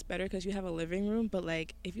feel like it's better because you have a living room. But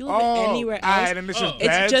like if you live anywhere else, alright, and it's just Oh.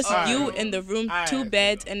 beds? it's just Alright. you in the room, two Alright.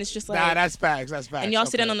 beds, and it's just like Nah, that's facts. That's facts. and y'all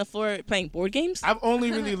sitting Okay. on the floor playing board games. I've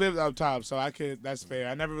only really lived up top, so I could. That's fair.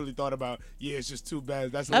 I never really thought about. Yeah, it's just two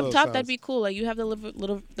beds. That's a Up little top, sus. that'd be cool. Like you have the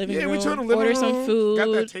little living Yeah, room, we chill in the living order room. some food.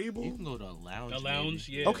 Got that You table. can go to a lounge. A lounge,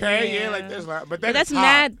 maybe. yeah. Okay, yeah, Yeah. like this, but But then that's it's hot.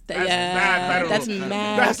 mad. That's Yeah, mad federal. that's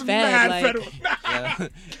mad. That's fed, mad like, federal. Yeah.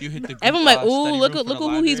 You hit the group Everyone like, study ooh, room look for at the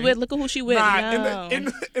who he's library. with. Look at who she with. Nah, No.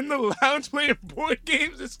 in the lounge playing board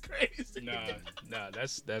games is crazy. Nah,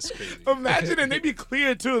 that's crazy. Imagine, and they be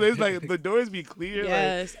clear too. There's like the doors be clear.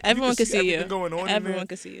 Yes, like, everyone can see you. everything going on in Everyone there.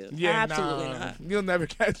 can see you. Yeah, Absolutely nah, not. You'll never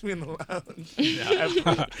catch me in the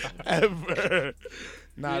lounge. ever.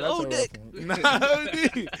 Nah, that's a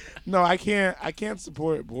rough one. No, I can't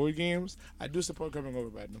support board games. I do support coming over,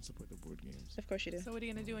 but I don't support the board games. Of course you do. So what are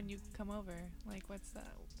you gonna do when you come over? Like, what's that?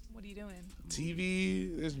 What are you doing?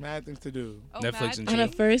 TV, there's mad things to do. Oh, Netflix mad and On a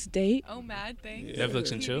thing? first date? Oh, mad thing. Yeah.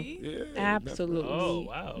 Netflix and chill? TV? Yeah, Absolutely. Oh,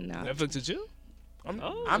 wow. not. Netflix and chill?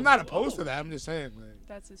 I'm not opposed to that. I'm just saying.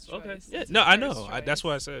 That's his choice. Okay. Yeah. It's No, his I first know. choice. That's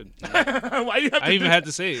what I said. Like, why you have to I even do had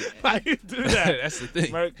to say it. Why you do that? That's the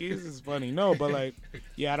thing. Marquise is funny. No, but like,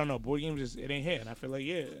 yeah, I don't know. Board games just it ain't here, and I feel like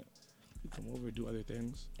you come over do other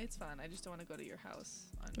things. It's fun. I just don't want to go to your house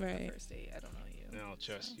on Right. the first date. I don't know you. I don't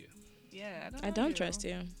trust you. Yeah, I don't trust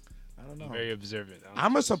you. I don't know. I'm very observant. I don't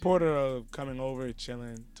I'm a trust you. supporter of coming over,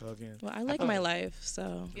 chilling, talking. Well, I like my life,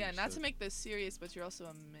 so Yeah, not to make this serious, but you're also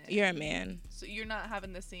a man. you're a man So you're not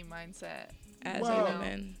having the same mindset. as Well, a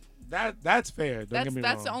woman. That's fair. Don't get me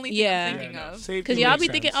That's wrong. the only thing Yeah. I'm thinking Yeah, no. of. Safety Because y'all makes be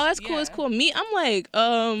thinking, sense. oh, that's cool, it's Yeah. cool. Me, I'm like,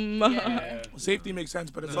 Yeah. Safety makes sense,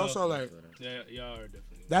 but it's also like Yeah, y'all are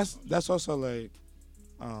definitely. that's also like,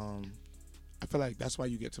 I feel like that's why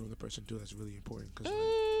you get to know the person too. That's really important. Cause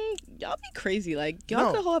y'all be crazy. Like,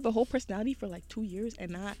 y'all No. could have a whole personality for like 2 years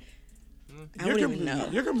and not. I you're wouldn't even completely,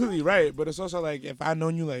 know. you're completely right, but it's also like if I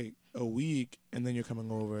known you like a week and then you're coming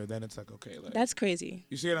over, then it's like okay, like That's crazy.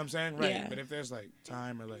 you see what I'm saying, right? Yeah. But if there's like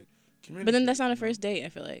time or like community, But then that's not a first date, I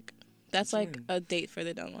feel like. That's What you like mean? a date for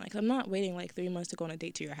the done one. Like, I'm not waiting like 3 months to go on a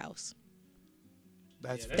date to your house.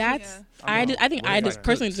 That's Yeah, That's, I know. I think What I if just I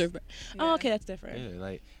personally cooked? deserve. Oh, Yeah. okay, that's different. Yeah,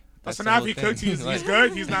 like. So That's the now if whole he thing. cooks, he's Like-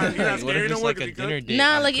 good. He's not What if scary no it's more like 'cause a he dinner cooked? date? Nah,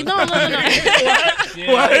 I like cook no.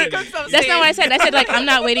 Yeah, What? That's not what I said. I said like I'm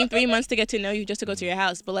not waiting 3 months to get to know you just to go to your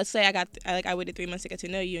house. But let's say I waited 3 months to get to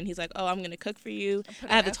know you, and he's like, oh, I'm gonna cook for you. put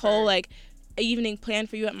I have in this whole effort. like evening planned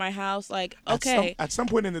for you at my house. Like, okay, At some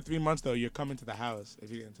point in the 3 months though, you're coming to the house if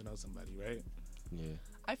you're getting to know somebody, right? Yeah.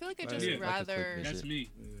 I feel like I Like- just Yeah. Like a quick rather. visit. That's me.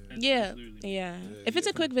 That's yeah, literally me. yeah. Yeah, If it's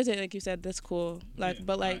a yeah. quick visit, like you said, that's cool. Like, Yeah.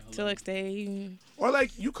 but like Alright, to like stay. Or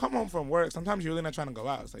like you come home from work. Sometimes you're really not trying to go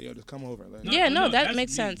out. It's like yo, just come over. Like, No, Yeah, no, that that's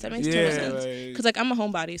makes me. sense. That makes yeah, total sense. like, Cause like I'm a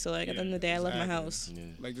homebody, so like at the end Yeah, of the day, I love my exactly. house. Yeah.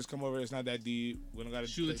 like just come over. It's not that deep. We don't gotta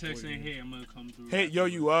Shoot a play text saying, 40. hey, I'm going to come through. Hey, yo,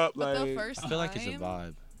 you up? But Like the first I feel like it's a time-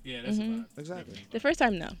 vibe. Yeah, that's Mhm. a vibe. Exactly. Definitely. The first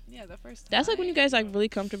time, no. Yeah, the first time. That's like when you guys like really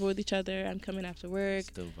comfortable with each other. I'm coming after work.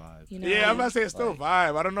 Still vibe. You know. Yeah, I'm about to say it's still Like-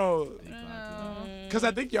 vibe. I don't know. Big I don't vibe, know. Because I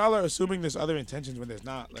think y'all are assuming there's other intentions when there's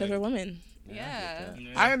not. Because Like, we're women. I get Yeah. that.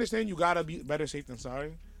 Yeah. I understand you gotta be better safe than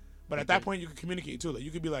sorry. But at that point, you can communicate too. Like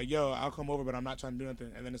you could be like, "Yo, I'll come over, but I'm not trying to do nothing."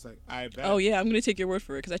 And then it's like, "I bet." Oh yeah, I'm gonna take your word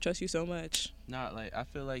for it because I trust you so much. Nah, like I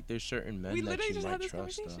feel like there's certain men We that literally you just might had this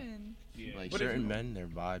trust. conversation. Yeah. Like But if certain you- men, their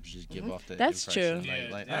vibes just give off the That's impression. true.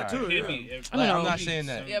 Yeah, Like, that alright. too, Hit yeah. me. I don't know. I'm not saying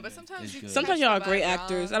that. Yeah, but sometimes It's you good. can Sometimes catch y'all are the great vibe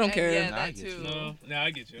actors. wrong, I don't care. and Yeah, Nah, I that get you. too. No,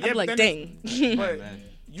 I get you. Yeah, I'm but like, then dang. But Man.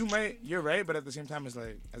 you might, you're right, but at the same time, it's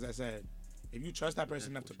like, as I said, if you trust that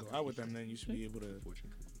person enough to go out with them, then you should be able to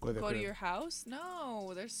go to their Go to crib. your house?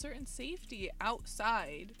 No, there's certain safety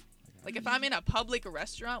outside. Like if I'm in a public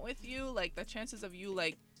restaurant with you, like the chances of you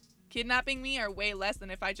like kidnapping me are way less than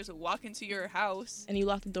if I just walk into your house. And you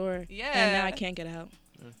lock the door. Yeah. And now I can't get out.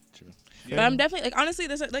 True. But I'm definitely like honestly,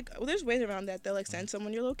 there's ways around that. They'll like send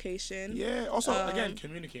someone your location. Yeah. Also, again,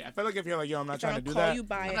 communicate. I feel like if you're like, yo, I'm not If trying I to do call that. you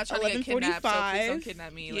by I'm not trying to get kidnapped, so please don't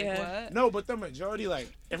kidnap me. Like, Yeah. what? No, but the majority,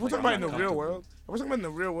 like, if we're Like, talking about I'm in the not real comfortable. world, if we're talking about in the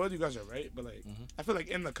real world, you guys are right. But like, I feel like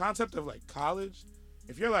in the concept of like college,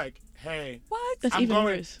 if you're like, hey, What? That's I'm even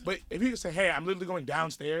going, worse. but if you say, hey, I'm literally going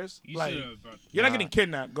downstairs, You like, should've you're not Nah. getting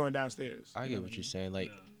kidnapped going downstairs. I get what you're saying.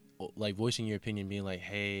 Like voicing your opinion, being like,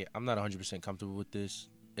 hey, I'm not 100% comfortable with this.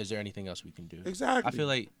 Is there anything else we can do? Exactly. I feel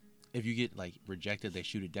like if you get like rejected, they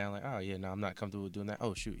shoot it down. Like, oh yeah, no, I'm not comfortable with doing that.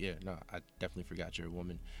 Oh shoot, yeah, no, I definitely forgot you're a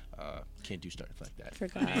woman. Can't do stuff like that.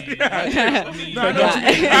 Forgot.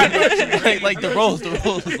 like the roles.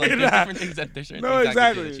 Like there's different things that there's certain No, things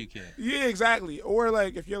I can do exactly. that you can't. Yeah, exactly. Or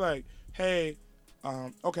like if you're like, hey,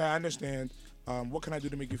 okay, I understand. What can I do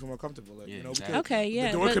to make you feel more comfortable? Like, Yeah, you know, exactly. because Okay, yeah.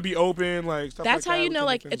 the door but could be open, like stuff that's like how that. you We know can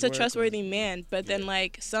like make it's a things work. trustworthy man. But then Yeah.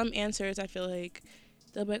 like some answers, I feel like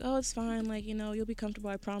they'll be like, oh, it's fine. Like you'll be comfortable.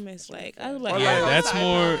 I promise. Like I was like, Or Yeah, like- that's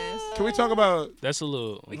more. Can we talk about? That's a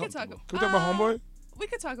little. We could talk. Can we talk about homeboy? We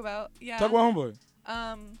could talk about Talk about homeboy.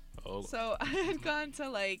 Oh. So I had gone to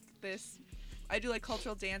like this. I do like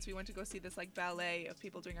cultural dance. We went to go see this like ballet of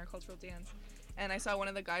people doing our cultural dance, and I saw one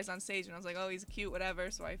of the guys on stage, and I was like, oh, he's cute, whatever.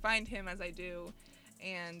 So I find him as I do,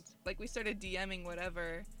 and like we started DMing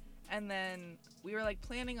whatever, and then we were like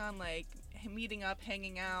planning on like meeting up,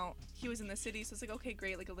 hanging out. He was in the city, so it's like okay,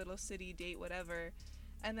 great, like a little city date, whatever.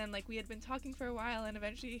 And then like we had been talking for a while, and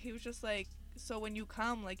eventually he was just like, so when you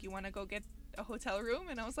come, like you want to go get a hotel room?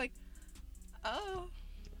 And I was like, oh.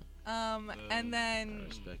 And then I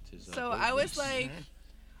respect his, so I was like,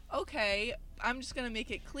 okay, I'm just gonna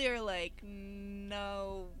make it clear, like,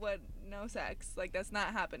 no sex, like that's not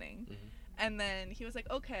happening. And then he was like,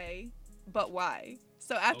 okay, but why?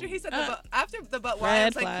 So after he said after the but why, I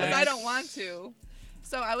was like, because I don't want to.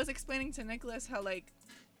 So I was explaining to Nicholas how like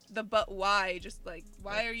the but why, just like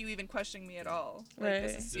why are you even questioning me at all? Like Right.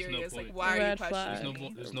 this is There's no serious. point. Like why are you Red questioning flag.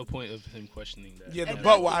 me? There's no point of him questioning that. Yeah, the Exactly.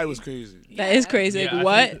 but why was crazy. that is crazy. Yeah, Like I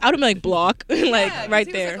what? think- I would be like block, like Yeah, 'cause right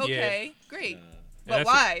he was there. Like, okay, great, And but I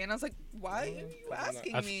why? And I was like, why are you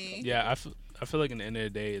asking me? Yeah, I feel like in the end of the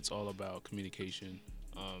day, it's all about communication.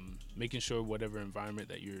 Making sure whatever environment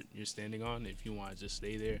that you're standing on, if you want to just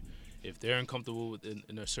stay there, if they're uncomfortable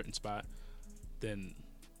in a certain spot, then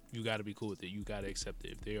you got to be cool with it. You got to accept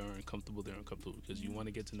it. If they are uncomfortable, they're uncomfortable because you want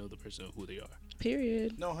to get to know the person who they are.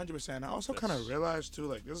 Period. No, 100%. I also kind of realized too,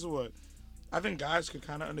 like this is what I think guys could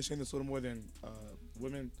kind of understand this a little more than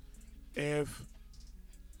women.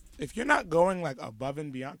 If you're not going like above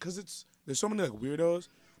and beyond, because there's so many like weirdos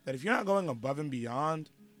that if you're not going above and beyond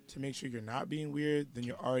to make sure you're not being weird, then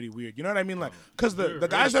you're already weird. You know what I mean? Like, because the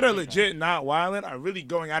guys that are legit not wilding are really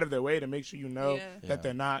going out of their way to make sure you know Yeah. that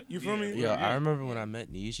they're not. You feel me? Yeah, I remember when I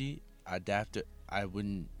met Niji, I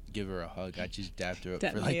wouldn't give her a hug. I just dapped her up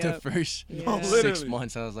Dap for me like the up. first Yeah. No, 6 literally.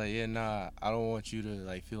 months. I was like, yeah, nah, I don't want you to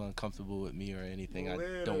like feel uncomfortable with me or anything. I don't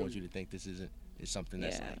Literally. want you to think this is something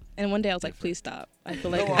that's Yeah. like. And one day I was like, different. please stop. I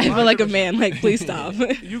feel No, like I feel like a 100%. man. Like, please stop.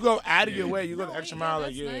 You go out of your way. You go the No, extra yeah, mile. Like,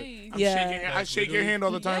 that's yeah, nice. I'm Yeah. shaking. I shake your hand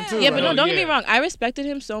all the time too. Yeah. Yeah, but like, no, Oh, don't get me yeah. wrong. I respected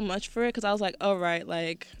him so much for it because I was like, all right,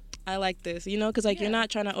 like, I like this, you know, because like you're Yeah. not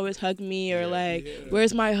trying to always hug me or like, Yeah.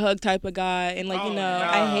 where's my hug type of guy, and like Oh, you know,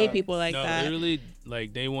 I nah. hate people like no, that. literally,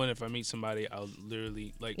 like day one, if I meet somebody, I'll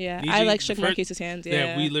literally like. Yeah, Niji, I like the shook first- Marquise's hands. Yeah,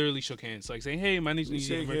 Yeah, we literally shook hands, like saying, "Hey, my name's We Niji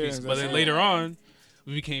shake Marquise." hands, But then that's later it. on,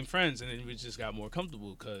 we became friends, and then we just got more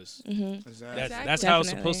comfortable because Mm-hmm. Exactly. that's how it's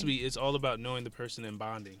Definitely. supposed to be. It's all about knowing the person and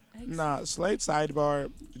bonding. Nah, slight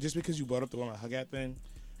sidebar. Just because you brought up the woman hug at thing,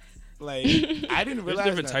 like I didn't There's realize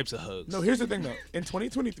different that. types of hugs. No, here's the thing though. In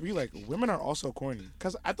 2023, like women are also corny.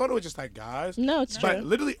 Cause I thought it was just like guys. No, it's But true.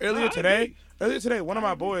 literally earlier today, one of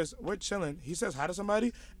my boys, we're chilling. He says hi to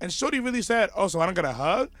somebody, and Shorty really said, "Oh, so I don't get a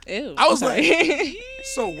hug." Ew. I was sorry.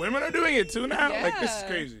 So women are doing it too now. Like this is Yeah.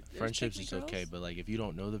 crazy. Friendships There's is okay, girls. but like if you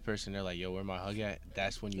don't know the person, they're like, "Yo, where my hug at?"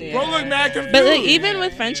 That's when you. Yeah. Bro, look mad confused. But like even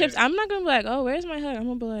with friendships, I'm not gonna be like, oh, where's my hug? I'm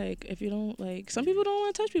gonna be like, if you don't like, some people don't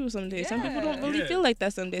want to touch people some days. Some people don't really Yeah. feel like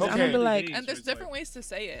that some days. I'm Okay. gonna be like, And there's different ways to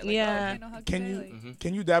say it. Like, Yeah. Oh, you know how Can say, you like,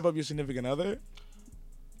 can you dab up your significant other?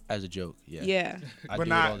 As a joke, yeah. yeah. I But do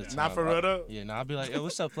not- it all the time. not for real though? Yeah, I'll be like, "Yo,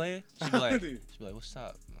 what's up, player?" She'll be like, "What's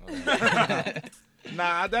up?" I'm like,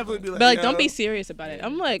 Nah, I definitely be like. But like, yo. don't be serious about it.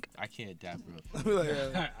 I'm like, I can't dap her up. I be like,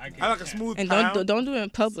 yo. I I like a smooth and pound. don't do it in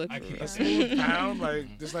public. I can't. A smooth pound,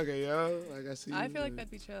 like just like a yo, like I see. I you, feel like like-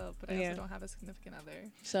 that'd be chill, but I Yeah. also don't have a significant other.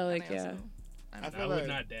 So like, And I yeah. also- I I feel would like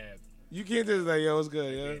not dab. you can't just like yo, what's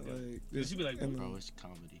good, yo. can't do Like Cause you be like, and- Bro, it's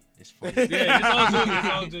comedy. It's funny. yeah, it's all jokes.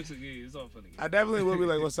 It's all jokes. Yeah, it's all funny. I definitely will be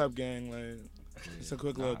like, what's up, gang? Like It's a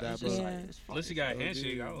quick little dab. It's just Yeah. like, it's funny. Unless you got a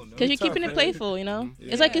handshake, I don't know. Because you're Tough, keeping it man. playful, you know? Mhm.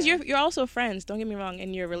 It's like, because Yeah. you're also friends, don't get me wrong,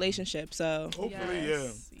 in your relationship, so. Hopefully,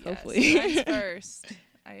 Yes. Hopefully. Friends first,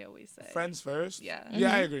 I always say. Friends first. Yeah.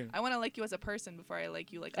 Yeah, I Mhm. agree. I want to like you as a person before I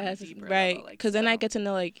like you like on a As, deeper right, level. Like, because then I so. get to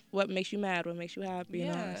know, like, what makes you mad, what makes you happy,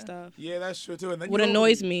 and all that Yeah. stuff. Yeah, that's true too. And then What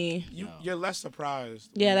annoys me. You're less surprised.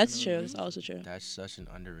 Yeah, when that's you true. know That's also true. That's such an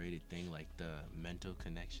underrated thing, like the mental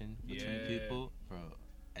connection between Yeah. people, bro.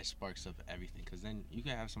 It sparks up everything. Cause then you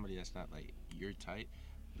can have somebody that's not like your type,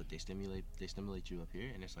 but they stimulate you up here,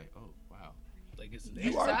 and it's like, oh wow. Like it's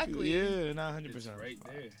You there. are Exactly. cute. Yeah, not 100%. It's right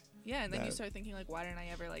there. Yeah, and then you That- start thinking like, why didn't I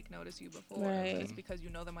ever like notice you before? Right. But it's because you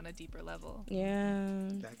know them on a deeper level. Yeah.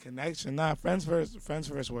 That connection. Nah, friends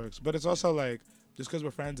first works. But it's also like, just because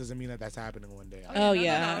we're friends doesn't mean that that's happening one day. Oh,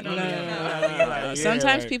 yeah. no, No, no, no, no, no. no. Like,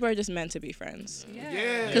 Sometimes like- people are just meant to be friends.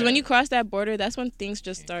 Yeah. Because when you cross that border, that's when things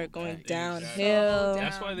just Can't start go going back. downhill. Exactly.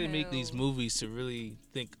 That's why they make these Downhill. movies to really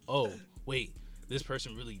think, oh, wait, this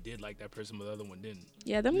person really did like that person, but the other one didn't.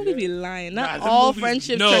 Yeah, them movies be lying. Nah, Not them all movies-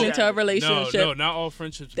 friendships No. turn into a relationship. No, not all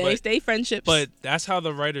friendships. They but stay friendships. But that's how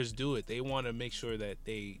the writers do it. They want to make sure that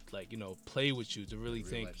they play with you to really Real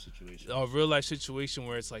think life situation. a real life situation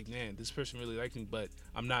where it's like, man, this person really likes me, but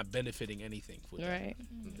I'm not benefiting anything with that. Right.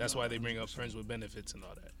 That's why they bring up friends with benefits and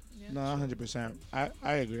all that. No, 100%.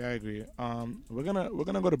 I agree. We're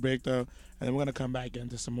gonna go to break though, and then we're gonna come back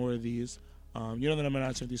into some more of these. You know the number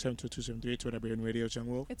 977-2273, Twitter, Brain Radio, Chung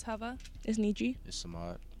Wolf. It's Hava. It's Niji. It's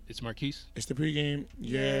Samad. It's Marquise. It's the pregame.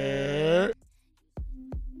 Yeah.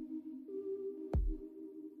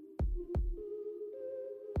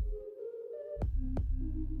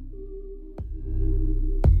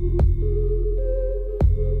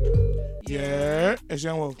 Yeah. It's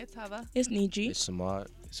Young Wolf. It's Hava. It's Niji. It's Samad.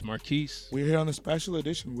 It's Marquise. We're here on the special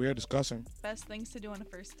edition. We are discussing. Best things to do on a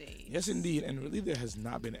first date. Yes, indeed. And really, there has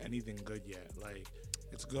not been anything good yet. Like,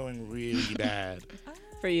 it's going really bad.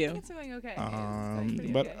 For I you. think it's going okay. It's going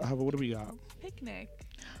pretty But okay. what do we got? Picnic.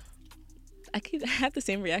 I have the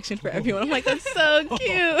same reaction for everyone. I'm like, that's so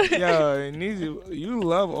cute. Yo, Niji, you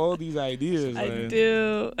love all these ideas. I like,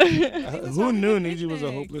 do. Who knew wrong with a Niji was a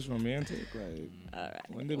picnic? hopeless romantic? Like, All right.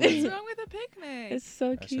 when did What's we? wrong with a picnic? It's so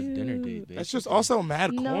That's cute. a dinner date, That's just basically. also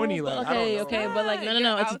mad No, corny. but Like, okay, I don't okay, know. but like, no,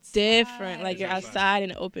 You're it's outside. different. Like, you're Outside. outside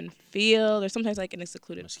in an open field, or sometimes like in a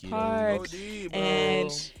secluded Mosquitoes. park, OD, bro.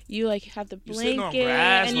 and you like have the You sitting on blanket,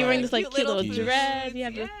 grass, and you're wearing like- this like Cute cute little little dress. foods, You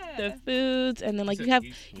have the yeah. foods, and then like He you said have.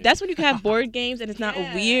 geese. That's when you can have board games, and it's not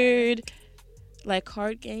Yeah. weird, like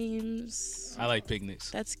card games. I like picnics.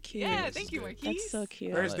 That's cute. Yeah, thank you, Marquise. That's so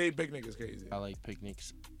cute. First date picnic is crazy. I like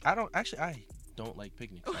picnics. I don't like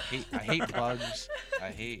picnics. I hate bugs. I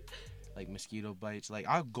hate like mosquito bites. Like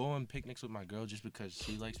I'll go on picnics with my girl just because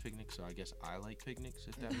she likes picnics, so I guess I like picnics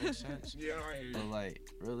if that makes sense. Yeah, I hear you. But like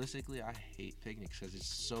realistically, I hate picnics because it's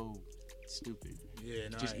so stupid. Yeah,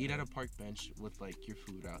 no, Just I eat hear at a park bench with like your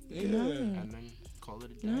food out there, you. No. Yeah. and then call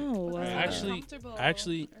it a day. No. I actually- Comfortable I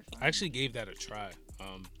actually or I actually gave that a try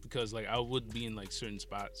because like I would be in like certain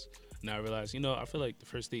spots and I realized I feel like the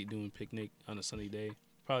first date doing picnic on a sunny day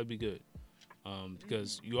probably be good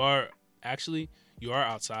because you are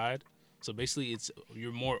outside, so basically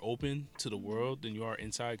you're more open to the world than you are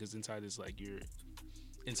inside because inside is like you're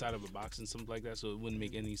inside of a box and something like that, so it wouldn't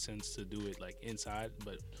make any sense to do it like inside.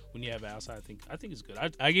 But when you have it outside, I think it's good.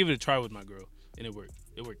 I gave it a try with my girl and it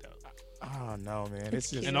worked out. Oh no, man.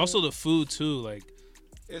 It's just And also the food too, like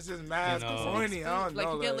it's just mad You know. corny. I don't like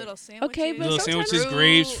know. you get like, little sandwiches. Okay, but little sometimes- sandwiches,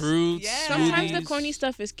 grapes, fruits, Yeah. Sometimes the smoothies. corny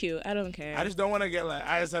stuff is cute. I don't care. I just don't want to get like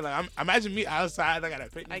I said. Like imagine me outside. Like at a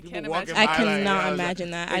picnic. I people can't walking imagine. I by, like, cannot yo,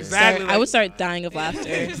 imagine that. Exactly, I would start dying of laughter.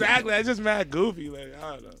 Exactly. It's just mad goofy. Like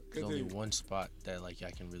I don't know. There's only Continue. one spot that like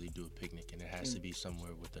I can really do a picnic, and it has to be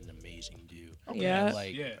somewhere with an amazing view. Yeah. And,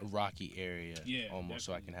 like Yeah. a rocky area, Yeah, almost,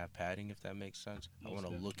 so I definitely. can have padding if that makes sense. I Most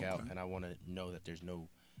want to look definitely. out and I want to know that there's no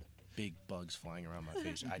big bugs flying around my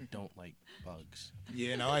face. I don't like bugs.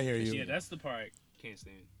 Yeah, no, I hear you. Yeah, that's the part I can't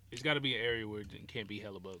stand. It's got to be an area where it can't be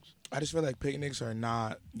hella bugs. I just feel like picnics are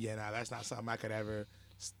not. Yeah, nah, that's not something I could ever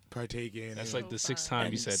partake in. That's And like the sixth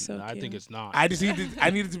time you said, So "Nah, I think cute. it's not." I just I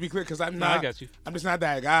needed to be clear because I'm Nah, I not. got you. I'm just not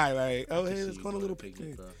that guy. Like, oh I hey, can let's see go on a you little going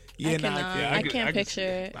picnic. bro. Yeah, I nah, cannot. Yeah, I I can can't see picture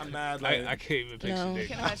it. I'm not like. I can't even picture No. I that.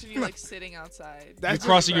 can imagine you like sitting outside. You That's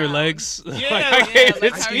crossing your brown. legs. Yeah, like, I yeah, can't like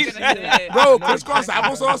even how see you gonna that. sit? Bro, crisscross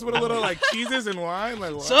applesauce with a little like cheeses and wine.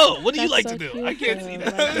 Like, what? So, what do you That's like so to do? cute, I can't see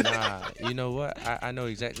though. that. Like, Nah, you know what? I know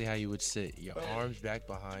exactly how you would sit. Your arms back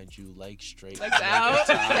behind you, legs straight. Legs leg out.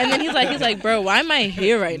 top. and then he's like, bro, why am I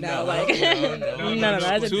here right now? Like, no, no,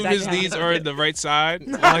 that's Two of exactly his how knees I are in the right side.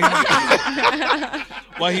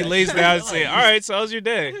 While while he lays down and say, "All right, so how's your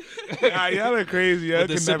day?" Nah, y'all are crazy. Y'all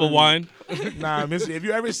With a can sip never of be- wine. Nah, Missy, if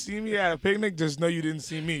you ever see me at a picnic, just know you didn't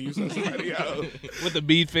see me. You saw somebody else. With a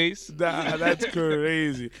bead face. Nah, that's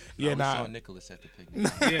crazy. Yeah, I nah. saw Nicholas at the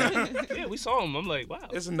picnic. Yeah, we saw him. I'm like, wow.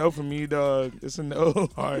 It's a no for me, dog. It's a no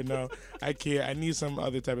hard no. I can't. I need some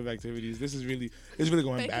other type of activities. This is really, it's really But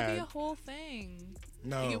going it could be bad. a whole thing.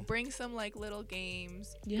 No. You bring some like little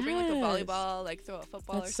games. You bring like a volleyball, like throw a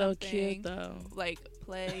football That's or so something. cute though. Like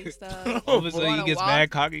play stuff. All of a sudden, Wanna he gets walk? mad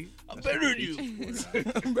cocky. I'm better than you.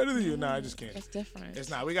 I'm better than you. Nah, I just can't. That's different. It's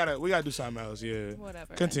not. We gotta do something else. Yeah.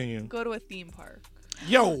 Whatever. Continue. Go to a theme park.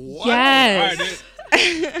 Yo, what? Yes. All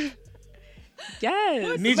right,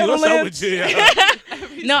 Yes. Need you. What's up with you?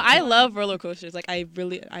 yo? No, I love roller coasters. Like I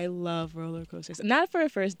love roller coasters. Not for a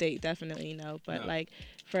first date, definitely no, but No. like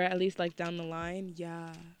for at least like down the line,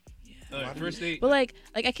 yeah. all right, first date. But like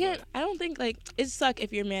I can't. I don't think like it suck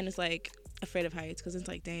if your man is like afraid of heights because it's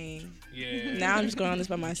like dang. Yeah. Now I'm just going on this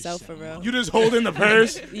by myself for real. You just holding the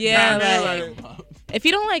purse? Yeah, Nah, man, like- If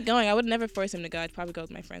you don't like going, I would never force him to go. I'd probably go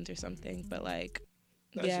with my friends or something. But like,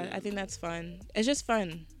 That's yeah, it. I think that's fun. It's just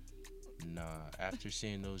fun. Nah, after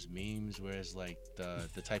seeing those memes where it's like the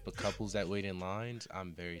type of couples that wait in lines,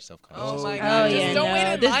 I'm very self-conscious. Oh my Oh, god. yeah, Just don't no.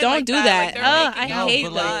 wait in Just line don't like do that. that. Like, they're Oh, making I out hate the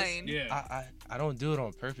those. line. Yeah. I don't do it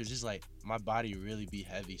on purpose. Just like my body really be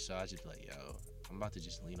heavy, so I just be like, yo, I'm about to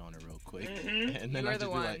just lean on it real quick, and then You I are the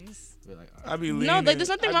just ones. be like, I be No, leaning. like there's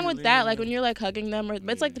nothing I wrong be with that. leaning. Like when you're like hugging them, or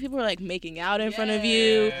but it's like the people are like making out in front of Yeah.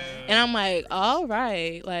 you, and I'm like, all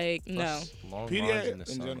right, like no, plus long lines PDA in in the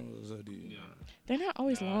sun. general is a D. Yeah. they're not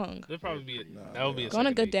always long. That'd probably be Nah, that would be yeah. a Go on a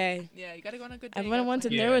second good date. day. Yeah, you gotta go on a good I day. went once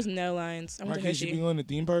and Yeah. there was no lines. I went to Marquise, you be Hershey. going to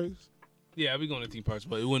theme parks? Yeah, I'd be going to theme parks,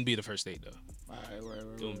 but it wouldn't be the first date though. Right. It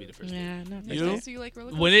wouldn't be the first date. Yeah, not for You? sure. So you like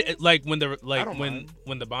roller When coasters? it like when the I like don't when mind.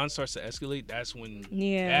 when the bond starts to escalate, that's when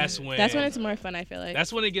Yeah, That's when- it's more fun. I feel like.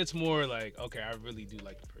 that's when it gets more like, okay, I really do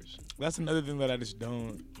like the person. That's another thing that I just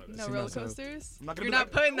don't. No see roller myself. coasters? I'm not gonna You're be not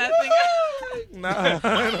like, putting that thing Nah,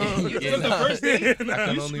 I don't. Yeah, the nah. first date? I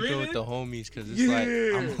can You only go screaming? with the homies because it's Yeah. like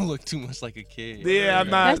I'm gonna look too much like a kid. Yeah, I'm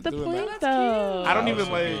not. That's the doing point, that. though. I don't even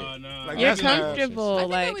Oh, like. no. like, You're that's not- comfortable. I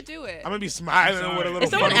think I Like, would do it. I'm gonna be smiling Sorry. with a little. if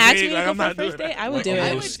someone funny asked me wig, to like, go I'm for a not doing first date, that. I would Like do a I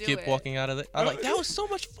little would it. do skip it. walking out of it. I'm like, that was so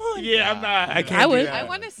much fun. Yeah, I'm not. I can't. I do would. that. I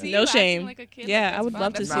want to see No you acting shame. like a kid. Yeah, like, I that's would fun.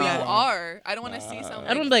 love to That's see who that. you are. I don't want to see Nah. someone.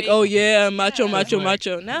 I don't be like, oh yeah, macho, Yeah. macho, Like-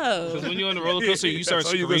 macho. Because No. when you're on the roller coaster, you start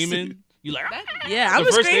That's all you gonna see. screaming. You like, That, Yeah, The I'm a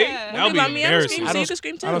first scream. date? One That would thing be about me, I'm a embarrassing. scream, I so don't- you can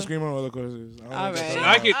scream too. I don't scream on roller coasters. I don't All like that right. stuff.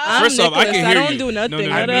 I can. I'm First off, I Nicholas, can I hear don't you. do nothing. No,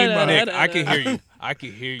 I mean, Nick, Mo. I can hear you. I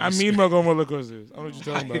can hear you. I mean, Mo going roller coasters. I don't know what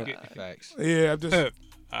you're talking about. Facts. Yeah, I'm just. All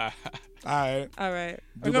Ah, right. All right.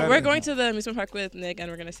 Do We're better. going to the amusement park with Nick, and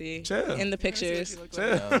we're gonna see Chill. in the pictures.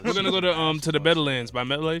 Chill. we're gonna go to the Meadowlands by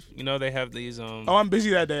MetLife. You know they have these Oh, I'm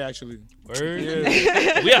busy that day actually. Word.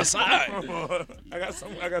 Yeah. We outside.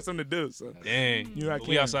 I got something to do. So. Dang. You know I We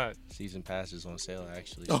can't. outside. Season pass is on sale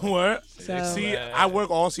actually. Oh, what? So- See, I work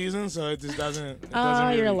all season, so it just doesn't. It doesn't Oh,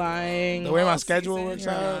 really, you're lying. The way my All schedule season. works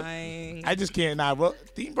You're out, lying. I just can't. Nah, well,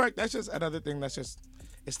 theme park. That's just another thing. That's just.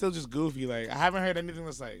 It's still just goofy. Like I haven't heard anything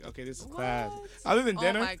that's like, okay, this is class. What? Other than Oh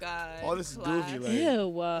dinner, my god. all this is goofy, Class. like-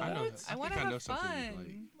 Ew. I know. I want to think I know have some people fun. like.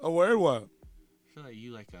 a word what? I feel like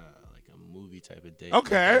you like a movie type of date.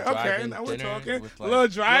 Okay, Like a okay. drive-in Now we're dinner talking. with, A little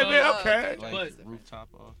drive-in. Well, Okay. like But- rooftop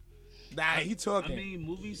off. Nah, he I talking. mean,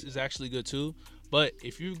 movies is actually good too. But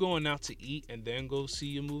if you're going out to eat and then go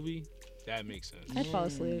see a movie, that makes sense. I'd fall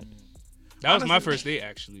asleep. That was my Honestly- first date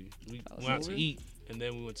actually. We went out to eat and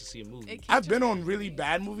then we went to see a movie. It keeps I've just- been on really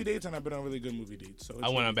bad movie dates and I've been on really good movie dates. So it's I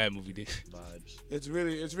went really, on bad movie dates. Vibes. It's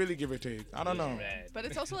really give or take. I don't know. But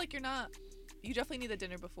it's also like you're not. You definitely need the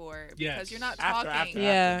dinner before Yes. because you're not After, talking. after.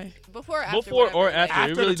 Yeah. Before or after. Before or whatever, like, after,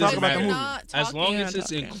 After it to really talk doesn't about the matter. movie. Not As long talking. as it's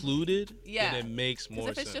talking. included, Yeah. then it makes more Because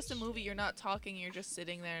if sense. it's just a movie, you're not talking. You're just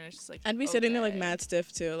sitting there, and it's just like. I'd be sitting there like okay. mad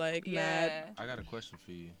stiff too, like mad. Yeah. I got a question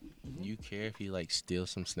for you. You care if you like steal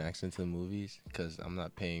some snacks into the movies? Cause I'm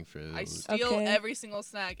not paying for those. I steal Okay. every single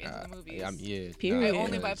snack into the movies. Yeah. Period. I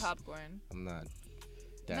only buy because popcorn. I'm not.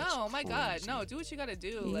 No, my God, no! Do what you gotta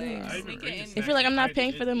do. Yeah. Like I sneak it in. If you're like, I'm not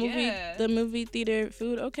paying for the Yeah. movie theater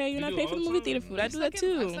food. Okay, you're You not do paying all for the the movie time. theater food. I I'm do that stuck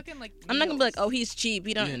in- I'm too. stuck in, like, I'm not gonna be like, meals. oh, he's cheap.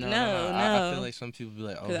 You don't. Yeah, no. I feel like some people be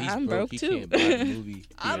like, oh, 'Cause he's I'm broke. broke He too. can't buy the movie.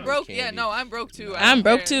 I'm theater broke. Yeah, candy. no, I'm broke too. I I'm don't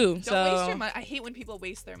broke care. too, Don't waste so- your money. I hate when people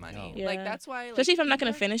waste their money. No. Like Yeah. that's why. Like, Especially if I'm not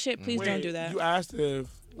gonna theme finish it, please Wait, don't do that. You asked if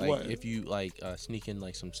Like what? if you like sneak in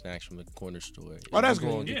like some snacks from the corner store. Oh, that's you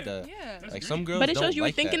go good. and get Yeah. the- Yeah. Like some girls But it don't shows you were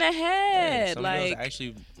like thinking that. ahead. Some like, girls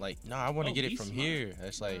actually like, no, I want to Oh, get be it from smart. here.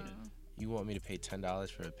 It's like, No. you want me to pay $10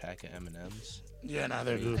 for a pack of M&Ms? Yeah, nah,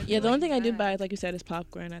 they're good. Yeah, the only thing I do buy, like you said, is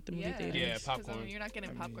popcorn at the movie theater. Yeah, 'cause, popcorn. you're not getting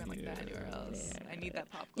popcorn like that anywhere else. Yeah. I need that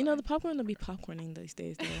popcorn. You know, the popcorn will be popcorning these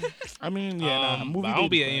days, though. I mean, yeah, nah, movie but I don't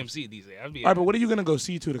be theater at class. AMC these days. I'll be All right, but what are you gonna go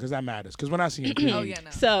see too? Because that matters. Because we're not seeing Creed. Oh yeah, no.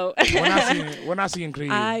 So We're not seeing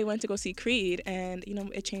Creed. I went to go see Creed, and you know,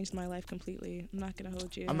 it changed my life completely. I'm not gonna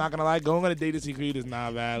hold you. I'm not gonna lie. Going on a date to see Creed is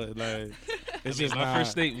not valid. Like, it's just my not.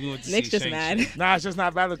 first date. We went to Nick's see just Shang-Chi. mad. Nah, it's just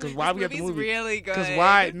not valid. Because why we at the movie's movie? really good. Because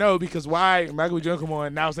why? No, because why? Michael B. Jordan come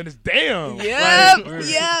on now, and it's damn. Yep, Like,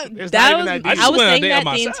 yep. it's That not was, even that I deep. just I was went on a saying date that on the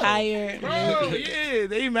myself. entire Bro, movie. yeah,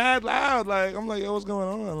 they mad loud. Like, I'm like, yo, what's going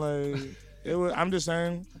on? Like, it was. I'm just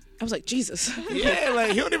saying. I was like, Jesus. Yeah,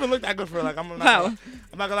 like he don't even look that good for it. Like I'm not. How?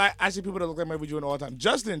 I'm not gonna lie. I see people that look like Michael B. Jordan all the time.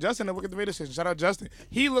 Justin, I work at the radio station. Shout out Justin.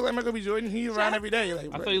 He look like Michael B. Jordan. He around every day. Like,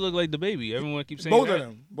 I thought you looked like the baby. Everyone keeps saying both that. of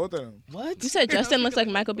them. Both of them. What? You said Justin looks like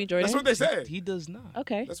Michael B. Jordan? That's what they say. He does not.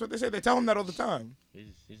 Okay. That's what they say. They tell him that all the time.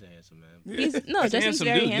 He's a handsome man. Yeah. He's, no, He's a Justin's handsome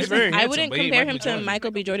very dude. He's handsome. very I handsome, wouldn't but he ain't compare him Michael to Jordan.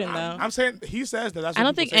 Michael B. Jordan, though. I'm saying he says that. That's I what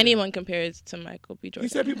don't people think say. anyone compares to Michael B. Jordan. He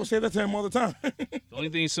said people say that to him all the time. The only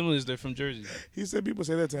thing similar is they're from Jersey. He said people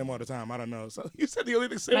say that to him all the time. I don't know. So he said the only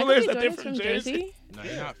thing Michael similar B. is that they're Jordan's from from Jersey. Jersey? No,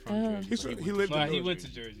 he's not from Oh. Jersey. He lived Nah, in he Jersey. went to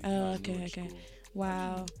Jersey. Oh, He went okay, to okay. school.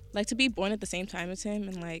 Wow. Like, to be born at the same time as him,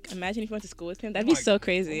 and, like, imagine if you went to school with him. That'd Oh be my so God.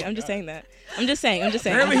 crazy. Oh my I'm just God. saying that. I'm just saying.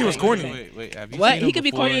 Apparently he was corny. Wait. Have you What? seen He him could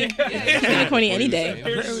be before? corny. He could be corny any day.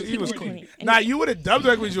 Apparently he was corny. corny. Nah, you would have dubbed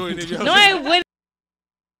Michael B. Jordan. Did you? No, I wouldn't.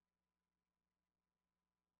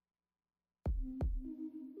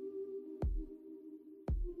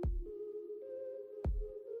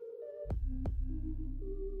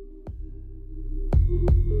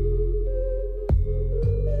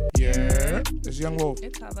 Yeah. It's Young Wolf.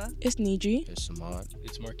 It's Hava. It's Niji. It's Samad.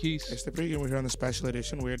 It's Marquise. It's the pregame. We're here on the special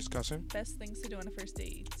edition. We're discussing. Best things to do on a first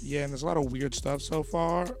date. Yeah, and there's a lot of weird stuff so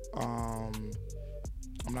far.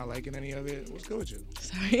 I'm not liking any of it. What's good with you?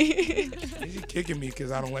 Sorry. She's kicking me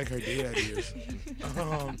because I don't like her date ideas.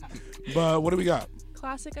 But what do we got?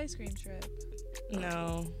 Classic ice cream trip.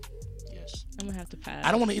 No. Yes. I'm gonna have to pass.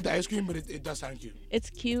 I don't want to eat the ice cream, but it does sound cute. It's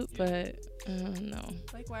cute, but no.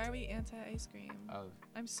 Like, why are we anti-ice cream?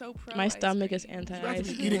 I'm so pro. My ice stomach cream. is You have to anti-ice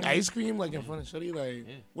be cream. eating ice cream like in front of Shuddy. Like,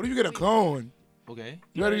 Yeah. what if you get a cone? Okay.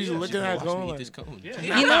 You gotta be Yeah, looking at a Watch cone. me eat Like, this cone. Yeah.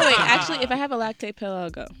 You know, wait. Actually, if I have a lactate pill, I'll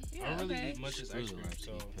go. I Yeah, don't really okay. eat much as Just ice lose a cream,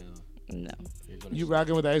 so. lactate pill. No. You're gonna you see-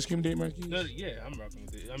 rocking with the ice cream date, Marquis? No, yeah, I'm rocking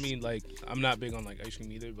with it. I mean, like, I'm not big on like ice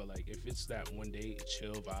cream either, but like, if it's that one day,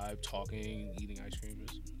 chill vibe, talking, eating ice cream,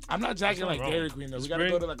 I'm not jacking There's like nothing Dairy wrong. Queen though. It's We gotta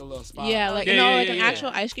very- go to like a little spot. Yeah, like Yeah, no, yeah, like yeah, an yeah. actual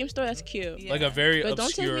ice cream store. That's cute. Yeah. like a very But don't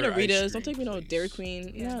take me to obscure ice Rita's. Don't cream take me to place. Dairy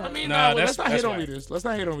Queen. Yeah. No. I mean, Nah, no, let's that's- not hate that's on why. Rita's. Let's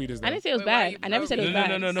not hate on Rita's. Though. I didn't say it was Wait, why are bad. you I never said it was No, bad.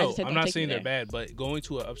 no, I no, just said I'm don't not take saying me they're there. bad, but going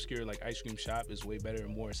to an obscure like ice cream shop is way better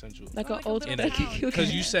and more essential. Like Or an like a old little town.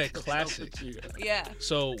 Because you said classic, Yeah.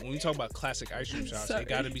 so when we talk about classic ice cream shops, Sorry. it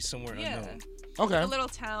got to be somewhere Yeah. unknown, Okay. A little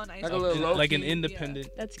town ice Like a cream. little low like an key. independent.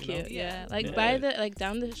 That's You know? cute. Yeah. Yeah. Like Yeah. by the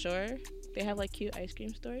down the shore, they have like cute ice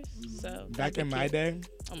cream stores. So Back that'd be in my cute. day,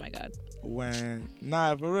 Oh my god. when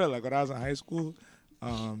for real, like when I was in high school,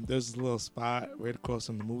 there's this little spot right across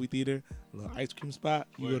from the movie theater, a little ice cream spot.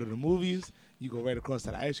 You go to the movies, you go right across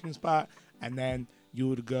to the ice cream spot, and then you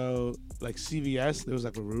would go like CVS. There was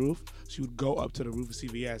like a roof, so you would go up to the roof of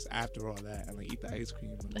CVS after all that and like eat the ice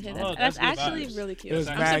cream. Okay, Oh, that's that's good actually vibes. really It cute. was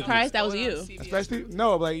I'm mad surprised that was Going on you. CBS. Especially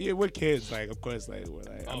no, like yeah, we're kids. Like of course, like we're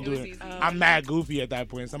like Oh. I'm It was doing. easy. I'm mad goofy at that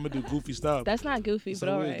point, so I'm gonna do goofy stuff. That's not goofy, So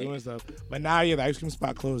but we all was right. doing stuff. But now, yeah, the ice cream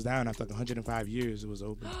spot closed down after like 105 years. It was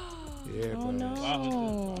open. Yeah, Oh bro.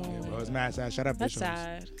 no. Yeah, bro. It's mad sad. Shout out That's Bishops.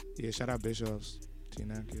 sad. Yeah, shout out Bishops.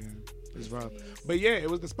 Tina, yeah, it's rough. But yeah, it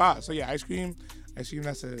was the spot. So yeah, ice cream.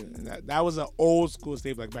 That was an old school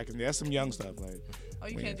staple. Like back in the day. That's some young stuff. Like Oh,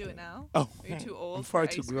 you can't do it now? oh, Are you too old I'm far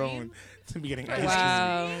for too ice grown cream? to be getting For ice ice cream.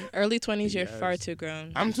 Wow. Early 20s, you're Yes. far too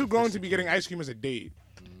grown. I'm too grown to be getting ice cream as a date.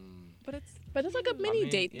 But it's But it's like a mini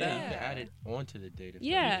date though. Yeah, you Yeah. can add it onto the date. if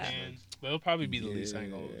Yeah. that makes And sense. but it'll probably be the least. I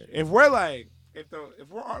ain't gonna hold you. If we're like, if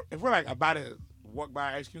we're like about to walk by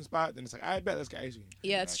an ice cream spot, then it's like, I bet let's get ice cream.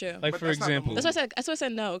 Yeah, that's true. Like But for that's not the example, That's why I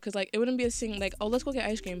said no, because like it wouldn't be a thing like, oh, let's go get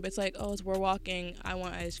ice cream. But it's like, oh, we're walking. I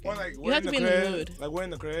want ice cream. Or like You we're have in to the be in crib, the mood. like we're in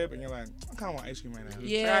the crib, and you're like, I kind of want ice cream right now.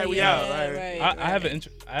 Yeah, Alright, we yeah, out. Like, right.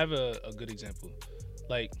 I have a good example.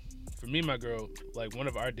 Like for me and my girl, like one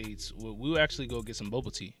of our dates, we would actually go get some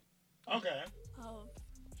boba tea. Okay. oh,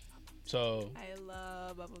 So, I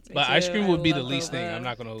love bubble tea. but ice cream I would be the love least thing. boba. I'm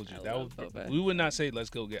not gonna hold you. I That love would boba. we would not say let's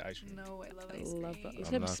go get ice cream. No, I love I ice love cream. bubble. Let's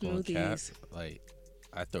I'm have not gonna cap. smoothies. Like,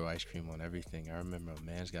 I throw ice cream on everything. I remember a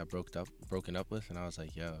man's got broken up with, and I was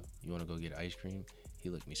like, "Yo, you want to go get ice cream?" He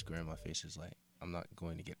looked me square in my face. Is like, I'm not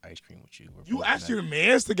going to get ice cream with you. We're You both asked not- your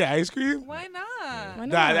mans to get ice cream? Why not? Why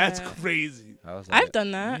Nah, not? that's crazy. I was like, I've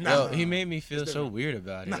done that. Nah. Yo, he made me feel so weird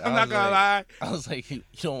about it. Nah, I I'm not was gonna like- lie. I was like, you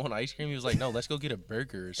don't want ice cream? He was like, no, let's go get a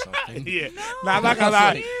burger or something. Yeah. No. Nah, I'm not gonna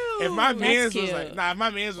lie. Cute. If my That's mans was cute. like, if my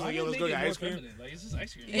mans was like, yo, let's go get ice cream. Like, it's just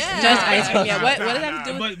ice cream. Yeah. Just ice cream. Yeah. Nah, What nah, does that have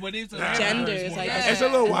to do with But it's Nah. genders? Like, Yeah. It's a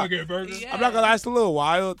little Wanna wild. get a burger? Yeah. I'm not gonna lie, it's a little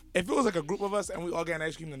wild. If it was like a group of us and we all getting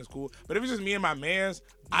ice cream, then it's cool. But if it's just me and my mans,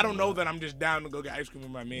 I don't know that I'm just down to go get ice cream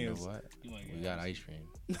with my You know mans. what? You wanna get We got ice cream.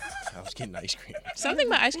 I was getting ice cream. something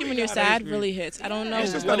about ice cream when you're got ice sad cream. really hits. I don't know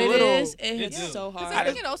It's just what a it little- is. It hits It's- so Because I hard.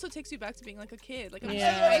 think it also takes you back to being like a kid. Like, I'm Yeah.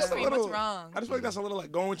 just getting ice It's a cream. What's little- wrong? I just feel like that's a little like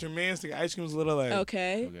going with your mans to get ice cream is a little like.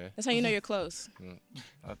 Okay. Okay. That's how you know you're close.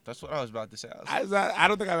 That's what I was about to say. I was I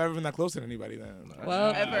don't think I've ever been that close to anybody then.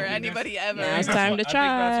 Well, Ever. Anybody ever. now it's That's time why- to I think that's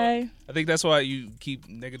try. I think that's why you keep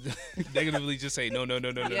negatively just say no.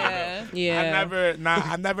 Yeah. Yeah.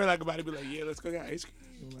 I'm never like about to be like, yeah, let's go get ice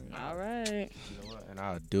cream. Like, All right. You know what? And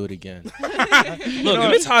I'll do it again. Look,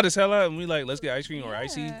 if it's hot as hell out and we like, let's get ice cream or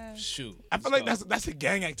icy, Yeah. shoot. I feel like that's a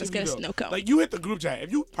gang activity. get a though. snow cone. Like you hit the group chat.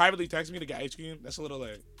 If you privately text me to get ice cream, that's a little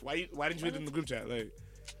like why didn't you hit it in the group chat? Like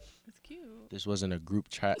It's cute. This wasn't a group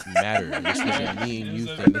chat matter. This was a me and you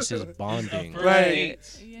thing. This is bonding. Right.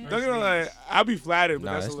 Yeah. don't get me wrong, like I'll be flattered, but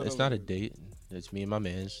Nah, that's it's, a little. it's not a date. It's me and my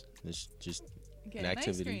mans. It's just Getting an ice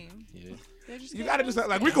activity. cream. Yeah. They're just You getting gotta just ice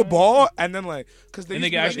like cream. we could ball and then like because they And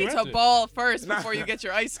used they to get be You ice like, need cream? to ball first Nah. before you get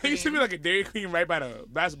your ice There cream. used to be like a Dairy Queen right by the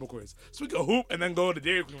basketball courts, so we could hoop and then go to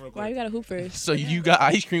Dairy Queen real Why you quick. gotta hoop first? So you got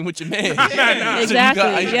ice cream with your man. Nah. So you got Exactly.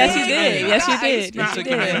 ice Yes, cream you with your did. man. Yes, you Got did. ice Yes, cream.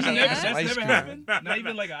 you That's did. never That's Ice never cream. happened. Nah. Not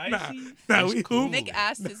even like an icy. Nah, That's we cool. hooped. Nick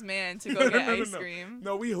asked his man to go No, get no, no, ice no. cream.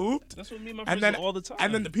 No, we hooped. That's what me and my And friends then, do all the time.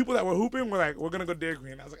 and then the people that were hooping were like, we're gonna go Dairy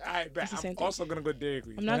Queen. I was like, all right, bet. It's the same I'm thing. also gonna go Dairy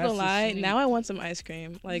Queen. I'm not That's gonna the lie. same. Now I want some ice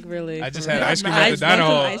cream. Like really. I just for had real. ice cream Nah, at I the just diner want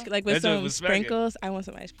some hall. Ice cream, like with That joint some was smacking. sprinkles. I want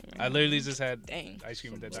some ice cream. I literally just had Dang. ice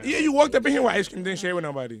cream at that diner. Yeah, you walked up in here with ice cream, didn't share with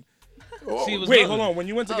nobody. Oh, See, it was wait, good. hold on. When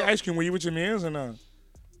you went to get Oh. ice cream, were you with your mans or no?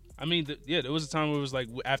 I mean, yeah, there was a time where it was like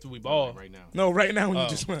after we ball. Right now. No, right now when you Oh.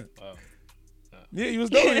 just went. Oh. Yeah, you was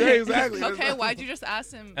doing it. Yeah, exactly. Okay, why'd you just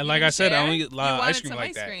ask him? And You like didn't I said, I share? only get a lot You of wanted ice cream some like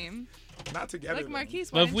ice that. cream. Not together. Like though.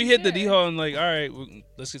 Marquise, But why if didn't we you hit the share? D hall and like, all right,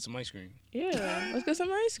 let's get some ice cream. Yeah. Let's get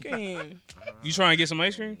some ice cream. You trying to get some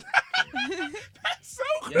ice cream? So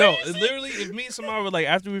crazy. No, it's literally, if me and Samara were like,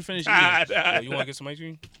 after we finish eating, Nah. "Yo, you want to get some ice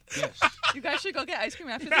cream? Yes. You guys should go get ice cream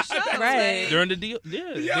after the show. Right. During the deal,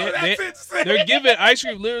 yeah. Yo, that's insane. They're giving ice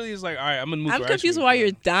cream. Literally, it's like, all right, I'm gonna move. I'm for confused ice cream. why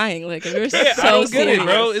you're dying. Like you're Yeah, so I don't get serious. it,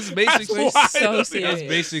 bro. It's basic. That's It's so wild. serious.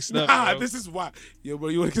 basic stuff. Nah, bro. this is why. Yo, bro,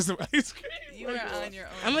 you want to get some ice cream? You are on your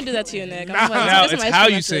own. I'm gonna do that to you, Nick. I'm Nah. like, let's Now get some it's ice how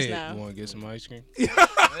cream you after say this it. now. You want to get some ice cream? Yeah,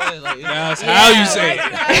 Now it's Yeah. how you say it.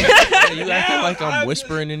 yeah, you acting like I'm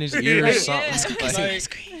whispering in his ear or Yeah. something. Yeah. Like, Ice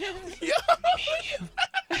cream.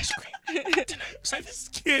 I'm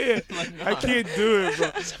scared. I can't do it,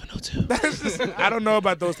 bro. 702. That's just, I don't know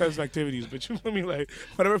about those types of activities, but you feel me like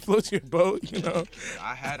whatever floats your boat, you know.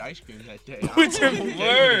 I had ice cream that day. With your,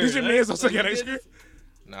 Word. did your man also get ice cream?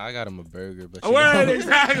 Nah, I got him a burger, but Word, know,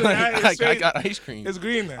 exactly. like, It's I got ice cream. It's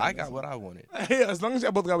green now. I got what I wanted. Yeah, as long as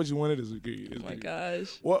y'all both got what you wanted, it's green. It's Oh my green.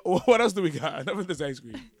 gosh. What else do we got? Enough of this ice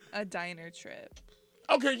cream. A diner trip.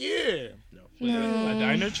 Okay, yeah. A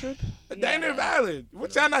diner trip? A diner valid.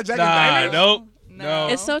 What y'all not jacking Nah, diners? nope. No.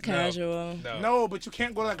 No. It's so No. casual. No. No, but you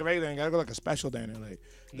can't go like a regular diner. You gotta go like a special diner. Like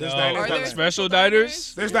there's No. diners Are that there like, special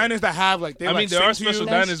diners? there's diners that have like they I mean, like, there are sing to you. special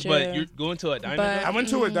That's diners, but true. you're going to a diner. But- I went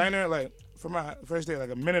to a diner like for my first day like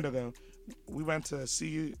a minute ago. We went to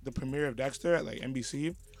see the premiere of Dexter at like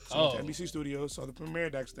NBC. So we went to Oh. NBC Studios, saw the premiere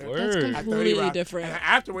of Dexter. Word. That's At 30 completely Rock. different. And then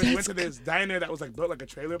afterwards, we went That's to this diner that was like built like a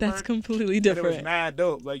trailer That's park. completely and it was different. mad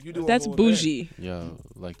dope. Like you do. That's a whole day. bougie. Yo,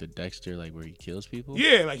 like the Dexter, like where he kills people.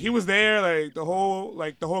 Yeah, like he was there. Like the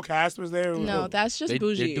whole cast was there. It was No, dope. that's just They're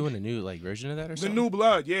bougie. doing a new like version of that or The something. New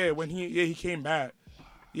Blood. Yeah, when he came back.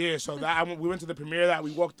 Yeah, so we went to the premiere of that.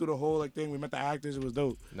 We walked through the whole like thing. We met the actors. It was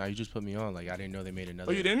dope. Nah, you just put me on. Like I didn't know they made another.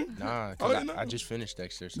 Oh, you didn't? Nah, Oh, 'cause you know? I just finished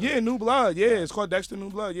Dexter. So Yeah, New Blood. Yeah, it's called Dexter New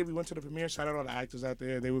Blood. Yeah, we went to the premiere. Shout out all the actors out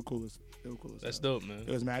there. They were cool. That's dope, man. It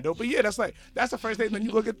was mad dope. But yeah, that's the first date. Then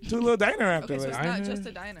you go get to a little diner after. Okay, so like, it's not Diner? just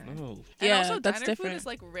a diner. Oh. And Yeah, also, that's diner different. food is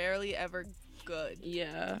like rarely ever good.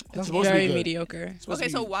 Yeah, It's it's supposed to be very good. mediocre. Okay,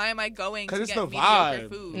 so why am I going 'Cause to it's get the mediocre vibe.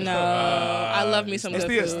 food? No, I love me some it's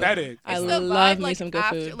good the food. aesthetic. I It's the love vibe, me like some good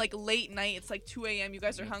after, food. like late night. It's like 2 a.m. You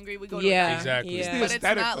guys are hungry. We go to Yeah, a diner. Exactly. Yeah. It's the But it's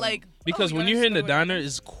aesthetic, not though. like Because oh, when you you're guys hitting the go to a diner,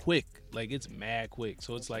 it's quick. like it's mad quick.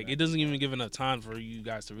 So it's like it doesn't even give enough time for you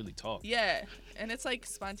guys to really talk. Yeah, and it's like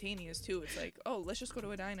spontaneous too. It's like, oh, let's just go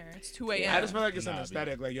to a diner. It's 2 a.m. I just feel like it's an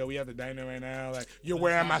aesthetic. Like, yo, we have the diner right now. Like, you're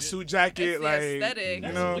wearing my suit jacket. It's the like, aesthetic.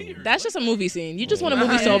 you know, That's just a movie scene. You just want a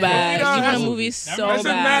movie so bad. Yeah, You want a that's- movie that's so just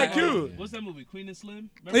mad bad. cute. What's that movie? Queen and Slim?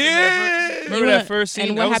 Yeah. Remember that first scene?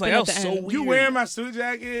 And That what was like, that happened was at so the end? weird. You wearing my suit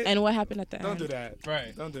jacket? And what happened at the Don't end? do that.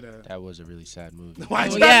 Right. Don't do that. That was a really sad movie. Why'd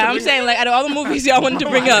Well, you yeah, have to I'm do saying like out of all the movies y'all wanted to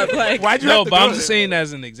bring up, like, Why'd you No, have to but do I'm it? just saying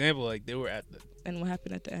as an example, like they were at the, and what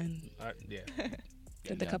happened at the end? yeah.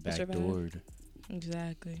 Did the Got couple survive? backdoored.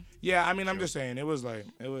 Exactly. Yeah, I mean, I'm just saying, it was.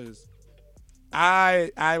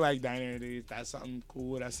 I like diner dates. That's something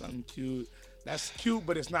cool. That's something cute. That's cute,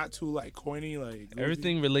 but it's not too like corny. Like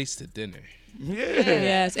Everything relates to dinner. Yeah.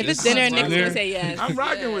 Yes. If it's This dinner, is Nick's dinner. gonna say yes. I'm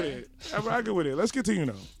rocking Yeah. with it. I'm rocking with it. Let's continue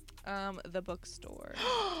now. The bookstore.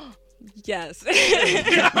 Yes. You're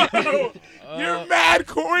mad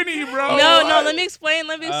corny, bro. No. Let me explain.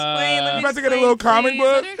 Let me You explain. about to get a little comic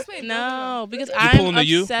book? No, because You I'm pulling the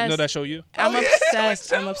you? obsessed. You know that show you? I'm Oh, yeah.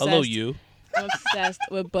 obsessed. I'm obsessed. Hello, you. I'm obsessed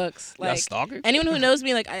with books. Y'all Like stalker? anyone who knows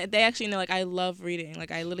me, like they actually know, like I love reading.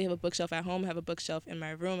 Like I literally have a bookshelf at home. I have a bookshelf in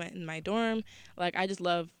my room, in my dorm. Like I just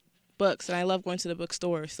love books, and I love going to the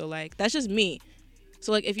bookstore. So like that's just me.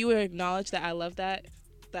 So like if you were to acknowledge that I love that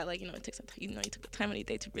like it takes you took the time on your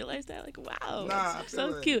day to realize that, like wow, Nah, it's I so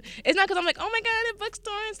feel it. cute. It's not because I'm like, oh my god, the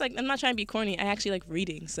bookstore. It's like I'm not trying to be corny. I actually like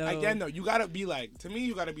reading. So Again, though, you gotta be like, to me,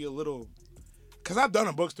 you gotta be a little, cause I've done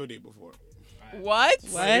a bookstore date before. What?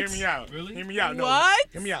 What? Hear me out. Really? Hear me out. No. What?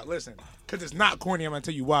 Hear me out. Listen, cause it's not corny. I'm gonna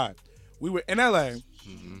tell you why. We were in LA,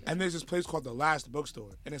 and there's this place called the Last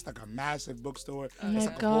Bookstore, and it's like a massive bookstore. Oh it's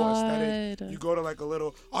my like a whole aesthetic. God. You go to like a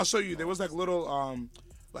little. I'll show you. There was like little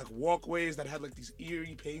like walkways that had like these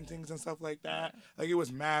eerie paintings and stuff like that. Like it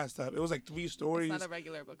was masked up. It was like 3 stories. It's not a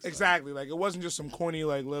regular bookstore. Exactly. Like it wasn't just some corny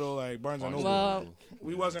like little like Barnes and Noble. Well,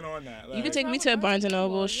 We wasn't on that. Like, you could take me to a Barnes and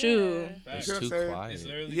Noble. Shoot. You see what I'm Too saying?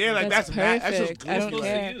 quiet. Yeah, like That's that's mad. That's just perfect. I don't goofy,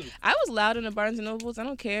 Close to care. you. I was loud in the Barnes and Nobles. I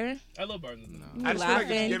don't care. I love Barnes and Noble. You I just feel like it's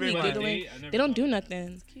laughing, you giving, be like- giggling. I never They don't thought- do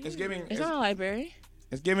nothing. It's giving. It's not a library.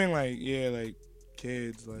 It's giving like like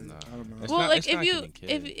kids like Nah. I don't know. It's Well, not- like it's if not you giving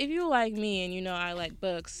kids. if you like me and you know I like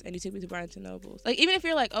books and you take me to Barnes and Nobles, like even if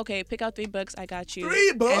you're like, okay, pick out 3 books, I got you.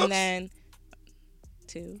 3 books? And then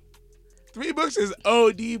 2. 3 books is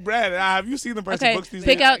OD bread. Have you seen the price Okay, of books these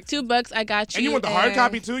pick days? out 2 books, I got you. And you want the hard and-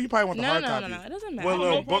 copy too? You probably want the No, hard no, copy. no. It doesn't What matter.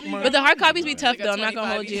 little bookmark? But the hard copies be tough Like a though. I'm not gonna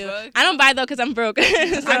hold 25 you. book? I don't buy though because I'm broke.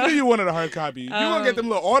 I So- knew you wanted a hard copy. You want to get them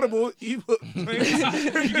little Audible ebook.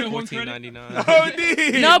 $14.99.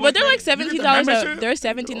 OD. No, but they're like You get the $17. membership? They're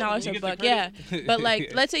 $17 You a get the book. Yeah, credit? but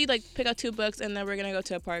like, let's say you like pick out 2 books and then we're gonna go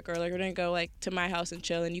to a park or like we're gonna go like to my house and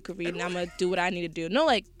chill and you could read and I'm gonna do what I need to do. No,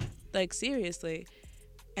 like seriously,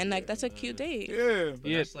 and like that's a cute date. Yeah.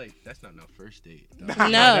 But that's not no first date. though. No,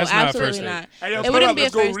 that's not a absolutely first date. not. Hey, yo, It pull wouldn't up, be a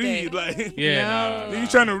let's go first read. date. Like, Yeah, No. nah. you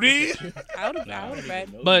trying to read? I would have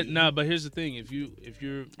read. But here's the thing: if you're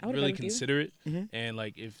I would've really read with you. considerate, Mhm. and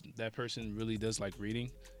like if that person really does like reading,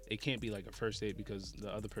 it can't be like a first date because the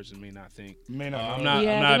other person may not think. May not I'm know. not.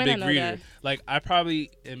 Yeah, I'm they not a might big not know reader. that. Like I probably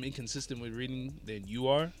am inconsistent with reading than you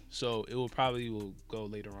are, so it will probably go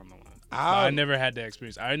later on the line. But I never had that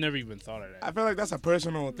experience. I never even thought of that. I feel like that's a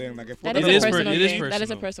personal thing. Like if That we're is It a is gonna- personal it is thing. That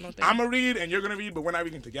is a personal. personal thing. I'm gonna read and you're gonna read, but we're not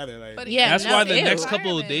reading together. Like, But Yeah, That's no, why the ew. next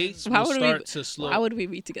couple of Requirements. dates Why will would we- start to slow. Why would we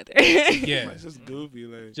read together? Yeah. it's just goofy.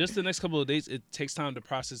 Like, Just the next couple of dates, it takes time to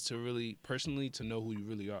process to really personally to know who you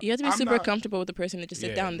really are. You have to be I'm super not- comfortable with the person to just sit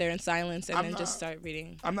Yeah. down there in silence and I'm then just not- start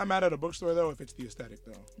reading. I'm not mad at a bookstore though if it's the aesthetic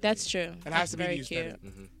though. That's true. It has That's to be very the cute. aesthetic.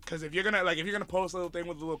 Because if you're gonna post a little thing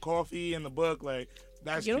with a little coffee and the book, like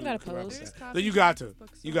that's You don't cute, gotta correct. post. There's Then you got to.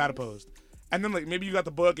 coffee You gotta bookstores. post. And then like maybe you got the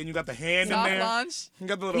book and you got the hand in Soft there. launch. You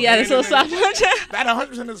got the little Yeah, hand this little in there. soft launch. That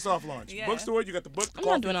 100% is a soft launch. Yeah. Bookstore, you got the book. The I'm coffee,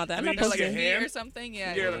 not doing all that. and I'm then not you just Like see a a knee hand. or something.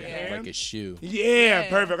 Yeah. Yeah, Yeah. like a yeah. hand. Like a shoe. Yeah, Yeah.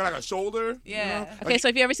 perfect. Like a shoulder. Yeah. Okay, so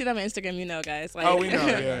if you ever see them on Instagram, you know, guys. Like, Oh, we know. I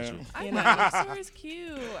Yeah. got you. I You think know. bookstore is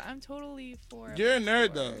cute. I'm totally for. You're a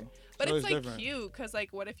nerd bookstore. though. But So it's like different. cute because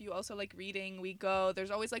like what if you also like reading? We go. There's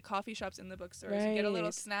always like coffee shops in the bookstores. You get a little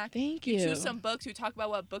Right. snack. Thank You you. choose some books. You talk about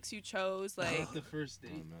what books you chose. Like the first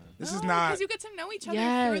date. This is not. because you get to know each other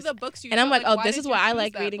Yes. through the books you. And I'm chose. like, oh, why this did is you why I choose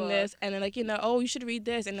like that reading book? this. And then, like, you know, oh, you should read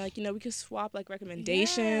this. And, like, you know, we could swap, like,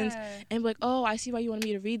 recommendations. Yeah. And be like, oh, I see why you wanted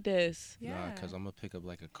me to read this. Yeah. Nah, because I'm going to pick up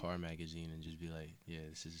like a car magazine and just be like, yeah,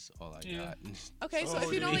 this is all I Yeah. got. Okay, so Oh,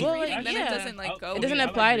 if you don't yeah. like Well, like, reading, then it yeah. doesn't like go. It doesn't with I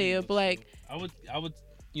apply to reading you, books, but, like- so I would,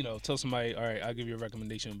 tell somebody, all right, I'll give you a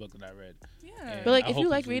recommendation book that I read. Yeah. And But, like, I if you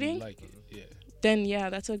hope like really reading- like it. Yeah. then yeah,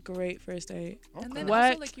 that's a great first date. And then What?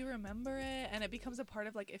 also like you remember it, and it becomes a part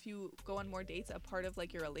of like if you go on more dates, a part of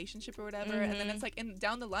like your relationship or whatever. And then it's like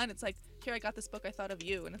down the line, it's like, here, I got this book, I thought of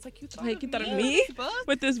you, and it's like you thought Like, of you thought of me me? with this book?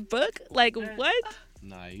 With this book, like what?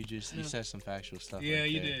 Nah, you said some factual stuff. Yeah, right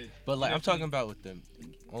you there. did. But like I'm Definitely. talking about with them,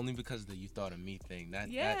 only because of the you thought of me thing. That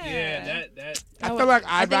Yeah. That. I feel like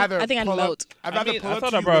I'd rather. I think I'd pull up- melt. I'd rather pull I up thought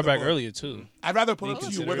to I you brought it with a back book. earlier too. I'd rather pull up to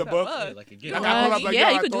you with a book. Yeah, like a gift. Like, I pull up like, yeah, yo,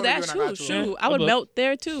 you I could do thought that of you and I too. got you. Shoot, Yeah, I would a book. melt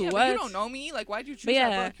there too. Yeah, What? but you don't know me. Like, why'd you choose But that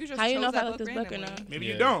yeah, book? You just how you chose know if I that like this book or randomly. not? Maybe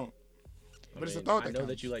Yeah. you don't. I But it's a mean, thought I that know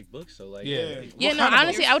counts. that you like books, so like Yeah. Yeah, What no, kind of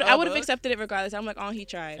honestly, book? I would have Book? accepted it regardless. I'm like, oh, he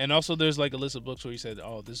tried. And also, there's like a list of books where you said,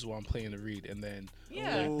 "Oh, this is what I'm planning to read," and then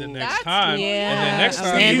Yeah. the next That's time, cool. Yeah, and then next a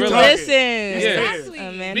time man you who realize. listens. Yeah. Exactly.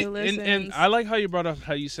 A man who listens. And I like how you brought up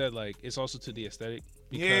how you said like it's also to the aesthetic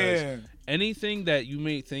because Yeah. anything that you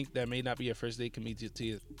may think that may not be a first date can be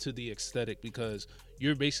to the aesthetic because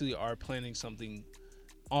you basically are planning something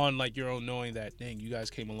on like your own, knowing that dang, you guys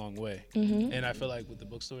came a long way. Mhm. And I feel like with the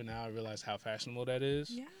bookstore now, I realize how fashionable that is.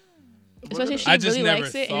 Yeah. Especially if she I just really never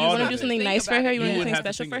likes it and you thought want to of do it. something Think nice for about her, it. you want to You do would something have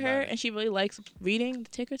to special think for her, about it. and she really likes reading,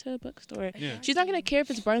 take her to a bookstore. Yeah. She's not gonna care if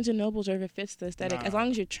it's Barnes and Nobles or if it fits the aesthetic, Nah. as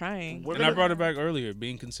long as you're trying. We're And I gonna- brought it back earlier,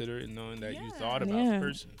 being considerate and knowing that you Yeah. thought about Yeah. the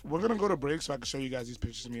person. We're gonna go to break so I can show you guys these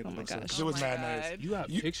pictures of me at the Oh my bookstore. gosh. 'Cause it was mad nice. You got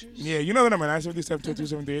You- pictures? Yeah, you know the number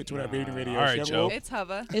 977-2278 to that baby radio. All right, Young Joe. Wolf. It's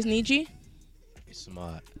Hava. Is Niji? it's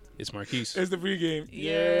smart. It's Marquise. It's the pregame.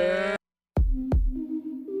 Yeah.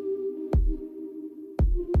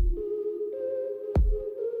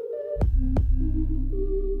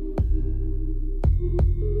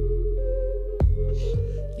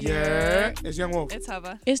 Yeah. It's Young Wolf. It's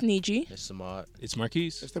Hava. It's Niji. It's smart. It's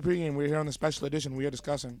Marquise. It's the pregame. We're here on the special edition. We are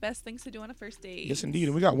discussing. Best things to do on a first date. Yes, indeed.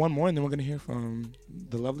 And we got one more, and then we're gonna hear from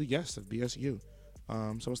the lovely guest of BSU.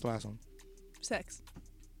 So what's the last one? Sex.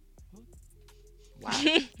 Wow.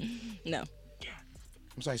 No.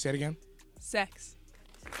 I'm sorry. Say it again. Sex.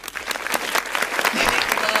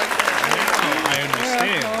 I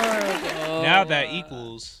understand. Horrible. Now that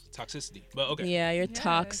equals toxicity. But okay. Yeah, you're Yes.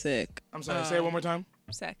 toxic. I'm sorry. Say it one more time.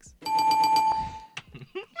 Sex.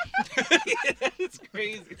 It's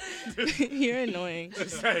crazy. You're annoying.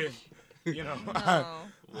 Say it. You know. No. Wow.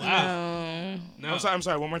 No. No. I'm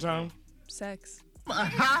sorry. One more time. Sex. All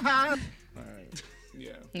right.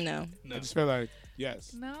 Yeah. No. No. I just feel like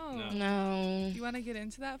yes. No. No. No. You want to get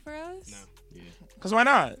into that for us? No. Yeah. Cause why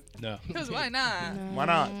not? No. Because why not? Why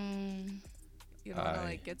not? You don't want to Aye.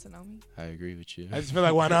 like get to know me? I agree with you. I just feel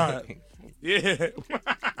like why not? Yeah.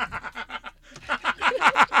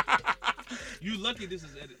 You lucky this is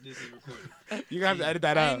recorded. You have to edit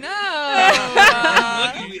that I out.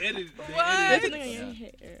 know. Lucky we edited. What? There's something on your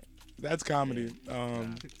hair. That's comedy.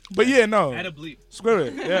 But yeah, no. Add a bleep. Screw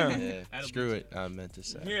it. Yeah. Yeah. Add a Screw it. I meant to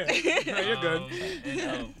say. Yeah. Yeah, you're good.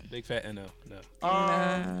 NO. Big fat NO. No.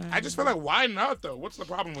 I just feel like why not though? What's the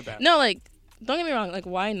problem with that? No, like, don't get me wrong. Like,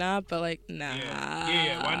 why not? But like, nah.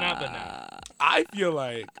 Yeah. Why not? But nah. I feel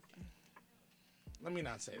like. Let me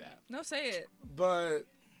not say that. No, say it. But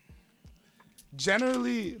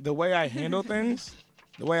generally, the way I handle things,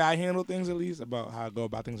 at least about how I go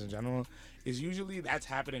about things in general, is usually that's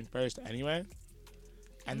happening first anyway,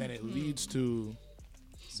 and then it leads to.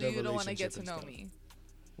 So the you don't want to get relationship to and know stuff. me.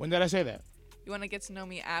 When did I say that? You want to get to know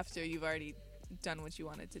me after you've already done what you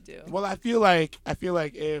wanted to do. Well, I feel like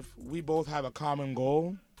if we both have a common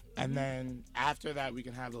goal, and then after that we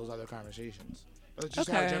can have those other conversations. That's just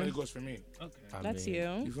how it Okay. generally goes for me. Okay. I That's mean,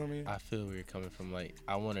 you. You feel me? I feel where you're coming from. Like,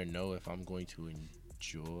 I want to know if I'm going to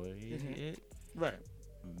enjoy it Right.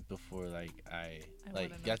 before, like, I wanna like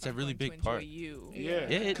know that's if a I'm really going to big enjoy part. You. Yeah.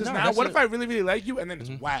 Yeah, Because no, now, that's what a- if I really, really like you, and then it's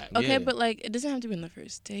Mhm. whack? Okay, Yeah. but like, it doesn't have to be in the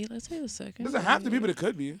first date. Let's say the second. It doesn't have to be, but it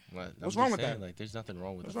could be. Like, I'm What's wrong just with saying, that? Like, there's nothing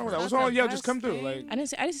wrong with What's it. wrong with that? Not What's wrong with the yo? Just best come through. thing. Like, I didn't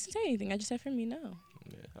say anything. I just said for me, no.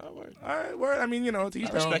 Yeah. All right. all right, word. I mean, you know, to each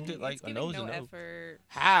I their own. respect it. Like, It's a giving no's no a no. effort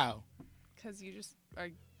How? because you just are.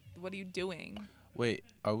 What are you doing? Wait,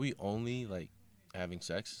 are we only like having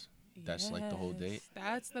sex? That's, like, the whole date? Yes,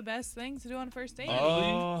 That's the best thing to do on a first date.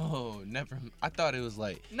 Oh, never. I thought it was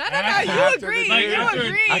like. No, After you the agree. date. You After-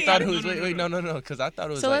 agree. I thought it was. Wait, no, because I thought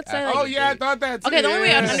it was So like. let's say, after Oh the yeah, I date. thought that too. Okay, the only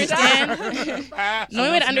way I Yeah. understand. The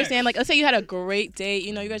only way to what's understand, like, let's say you had a great date.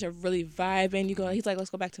 You know, you guys are really vibing. You go. He's like, let's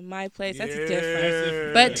go back to my place. That's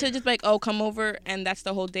different. But to just be like, oh, come over, and that's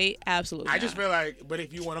the whole date. Absolutely. I just not. feel like, but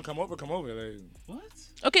if you want to come over, come over. Like, What?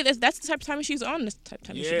 Okay, that's the type of time she's on. This type of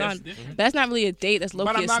time she's Yeah, on. it's But that's not really a date. That's low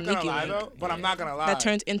but key I'm a not gonna sneaky lie one. though. But I'm not gonna lie. That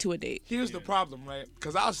turns into a date. Here's the problem, right?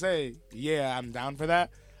 Because I'll say, yeah, I'm down for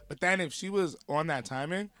that. But then if she was on that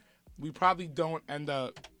timing, we probably don't end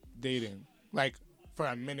up dating, like for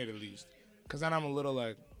a minute at least. Because then I'm a little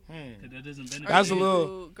like, That doesn't benefit. That's a Are you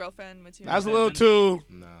little- girlfriend material. That's a little too.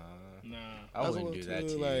 Nah, Nah. I That's a wouldn't do little that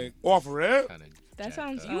too, to like, you. off rip. Kinda That jacked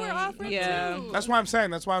sounds. up. You were offering Yeah. too. That's why I'm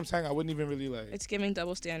saying. I wouldn't even really like. It's giving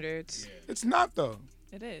double standards. It's not though,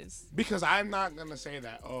 It is. because I'm not gonna say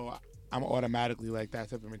that. Oh, I'm automatically like that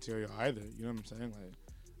type of material either. You know what I'm saying? Like,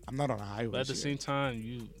 I'm not on a highway. But at the same time,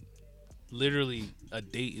 you literally a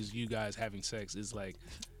date is you guys having sex is like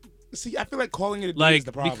see, I feel like calling it a date like is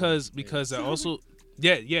the problem. because I also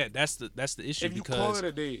yeah that's the issue if you call because it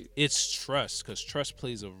a date, it's trust because trust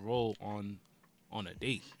plays a role on a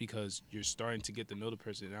date because you're starting to get to know the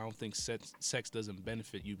person. And I don't think sex doesn't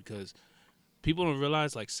benefit you because people don't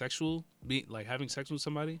realize like having sex with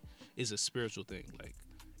somebody is a spiritual thing. Like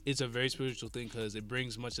it's a very spiritual thing because it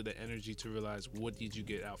brings much of the energy to realize what did you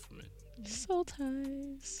get out from it. Soul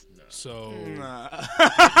ties. So nah.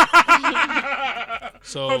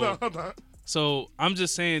 so hold on. So I'm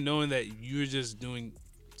just saying, knowing that you're just doing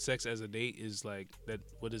sex as a date is like that.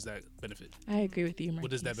 What does that benefit? I agree with you, Marquise.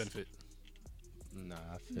 What does that benefit? Nah,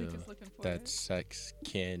 I Nick feel is looking for that it. sex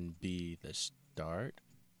can be the start,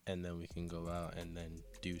 and then we can go out and then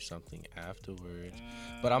do something afterwards.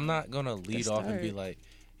 But I'm not gonna lead off and be start. like,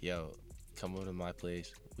 "Yo, come over to my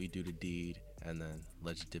place. We do the deed, and then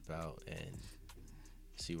let's dip out and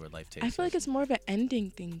see where life takes us." I feel like it's more of an ending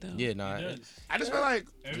thing, though. yeah, nah. It does. I just feel like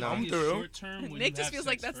Everything come is through. short term when Nick you just have feels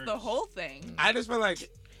like sex that's the first. whole thing. I just feel like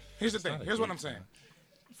here's the thing. not a Here's what date, I'm saying. man.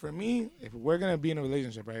 For me, if we're gonna be in a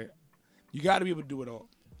relationship, right, you got to be able to do it all.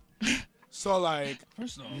 So like,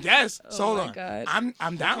 First of all, yes. Oh So hold my on. God. I'm we're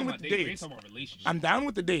down talking with about the date, we ain't dates. talking about relationship. I'm down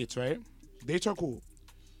with the dates, right? Dates are cool.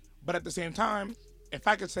 But at the same time, if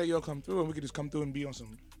I could say, yo, come through and we could just come through and be on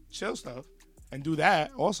some chill stuff and do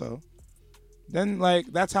that also, then like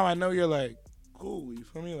that's how I know you're like cool. You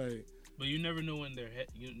feel me? Like, But you never know in their head.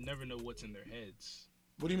 You never know what's in their heads.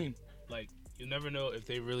 what do you mean? Like you never know if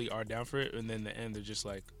they really are down for it, and then in the end they're just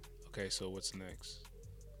like, okay, so what's next?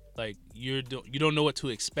 Like you don't know what to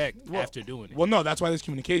expect Well- after doing it. Well, no, that's why there's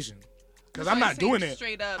communication. Because I'm not doing it.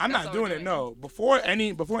 Straight up. I'm that's not all we're doing it. No, before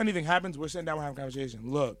anything happens, we're sitting down, we're having a conversation.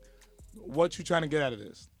 Look, what you trying to get out of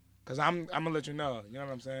this? Because I'm gonna let you know. You know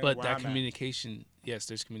what I'm saying? But Where that I'm at. communication, yes,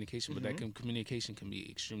 there's communication, but that communication can be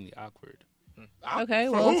extremely awkward. Okay,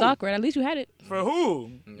 For well, it's who? awkward. At least you had it. For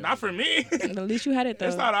who? Not for me. At least you had it, though.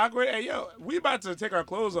 It's not awkward. Hey, yo, we about to take our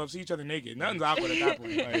clothes off, see each other naked. Nothing's awkward at that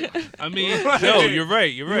point. Like, I mean, Like, no, you're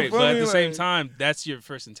right, you but feel at me? the same Like- time, that's your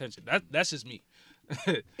first intention. That's just me.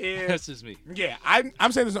 Yeah. That's just me. yeah,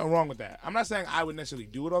 I'm saying there's nothing wrong with that. I'm not saying I would necessarily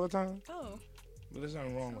do it all the time, Oh. but there's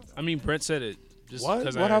nothing wrong with that. I mean, Brent said it. Just What?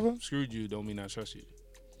 because I Whatever. screwed you, don't mean I trust you.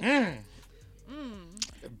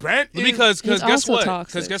 Brent is, Because He's guess also what?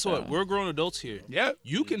 toxic, Because guess what? so. We're grown adults here. Yep.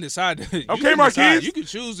 You can decide. You Okay, can Marquise. decide. You can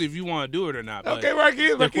choose if you want to do it or not. But Okay,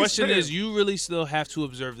 Marquise. the question is, you really still have to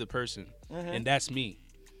observe the person, Mm-hmm. and that's me.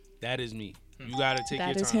 That is me. You gotta take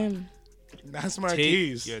That your is time. him. That's Take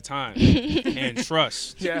Marquise. your time and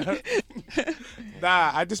trust. Yeah.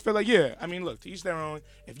 Nah, I just feel like, yeah. I mean, look, to each their own.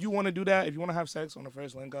 If you want to do that, if you want to have sex on the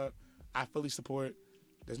first link up, I fully support.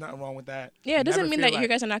 There's nothing wrong with that. Yeah, it doesn't Never mean feel that you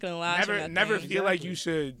guys are not going to last. or Never nothing. feel like you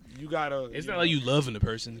should. You gotta. It's you not know, like you loving the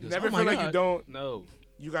person. Because, Never oh my feel like God. you don't. No.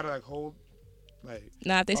 You gotta like hold. Like,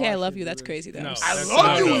 Nah, if they say Oh, I I love should you, do that's it. crazy, though. No, I that's love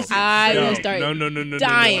not- you. no. I No, would start no,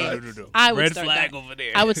 dying. no. I would Red start flag dying. over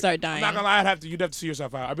there. I would start I'm dying. not gonna lie. You'd have to see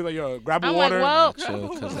yourself out. I'd be like, yo, grab a I'm water. like, well, Chill,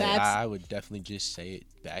 because That's- I would definitely just say it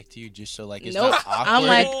back to you, just so like it's nope. not awkward. I'm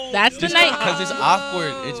like, that's the just night. because it's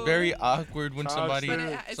awkward. It's very awkward when Toxic. somebody But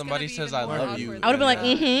it's somebody gonna be says even I more love you. awkward I would have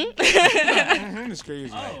been like, than mm-hmm. It's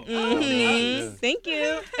crazy. Oh, Thank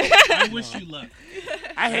you. I wish you luck.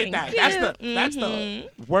 I hate that. That's the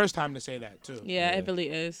worst time to say that too. Yeah, it really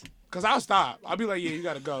is. Cause I'll stop. I'll be like, yeah, you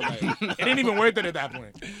gotta go. Like, it ain't even worth it at that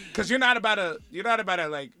point. Cause you're not about to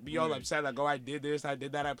like be all upset. Like, oh, I did this, I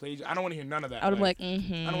did that, I played you. I don't want to hear none of that. I would have been like,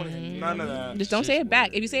 mm-hmm. I don't want to hear none of that. Just don't It's say just it back.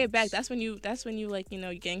 what If you say it it back, is. that's when you like,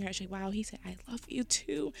 you're getting hurt. She's like, wow, he said I love you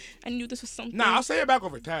too. I knew this was something. Nah, I'll say it back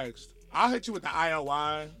over text. I'll hit you with the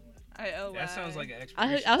ILY. That sounds like an I'll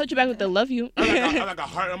explanation. hit you back with the love you. Or like a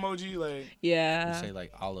heart emoji. Like, You Yeah. say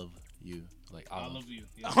like olive you, like I olive. love you.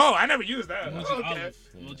 Yeah. oh, I never used that. Emoji Oh, okay. olive.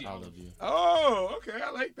 Yeah, Emoji I olive. love you. Oh, okay. I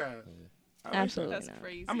like that. I like Absolutely. That's not.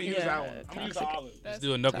 crazy. I'm gonna use Yeah, that one. I'm gonna use the toxic. olive. Let's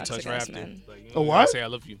do a knuckle Toxic touch right ass after. man. Like, you A know, what? I say I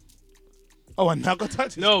love you. Oh, a knuckle touch.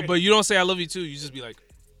 Is No, crazy. but you don't say I love you too. You just be like,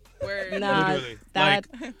 Word. Nah, Literally. that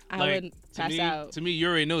I like, would to pass me, out. To me, you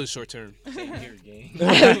already know it's short term. I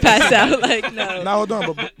would pass out. Like no. Now hold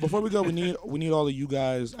on, but before we go, we need all of you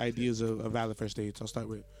guys' ideas of valid first dates. I'll start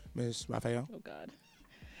with Miss Raphael. Oh God.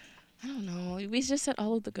 I don't know. We just said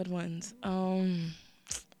all of the good ones.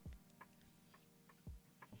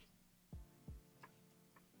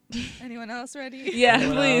 Anyone else ready? Yeah,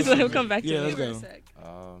 Anyone please. else? Let him come back Yeah, to let's me. For go. a sec.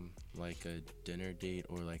 Like a dinner date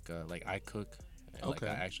or like I cook. And, Okay.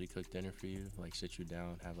 Like I actually cook dinner for you. Like sit you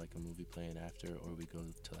down, have like a movie playing after, or we go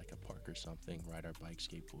to like a park or something, ride our bike,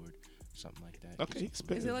 skateboard, something like that. Okay,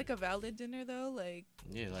 spit. Is it like a valid dinner though? Like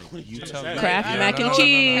Yeah, like What you you tell said? me. Kraft Yeah, mac no, and no, no, no, no,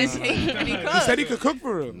 cheese. no, no, no, no, He no, He said he could cook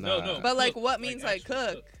for real. Nah. No. But like, what Like, means like actual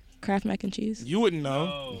cook? Kraft mac and cheese. You wouldn't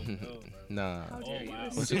know. No, Nah. How Oh, dare you? wow.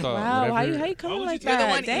 What's it called? Wow, how you Whatever- coming would like you You're tell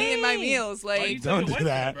the that? one eating my Dang. meals. Why you Like, Don't take do the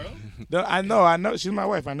wife that. bro? No, I know. She's my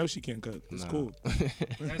wife. I know she can cook. It's Nah. cool.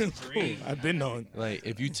 That's Cool. great. I've been knowing. Like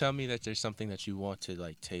if you tell me that there's something that you want to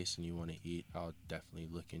like taste and you want to eat, I'll definitely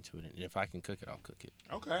look into it. And if I can cook it, I'll cook it.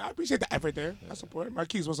 Okay, I appreciate the effort there. I support it.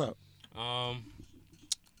 Marquise, what's up?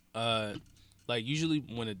 Like usually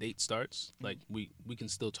when a date starts, like we can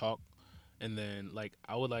still talk, and then like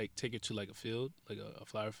I would like take her to like a field, like a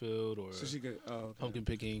flower field or So she could. Oh, okay. pumpkin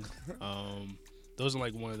picking. Those are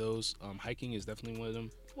like one of those. Hiking is definitely one of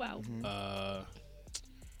them. Wow.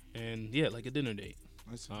 And yeah, like a dinner date.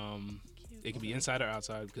 I see. It can be inside or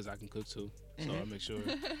outside because I can cook too. So Mm-hmm. I'll make sure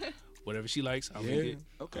whatever she likes, I'll Yeah. make it.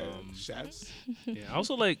 Okay. Chefs. Yeah. I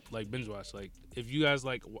also like binge watch. Like if you guys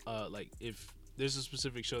like if there's a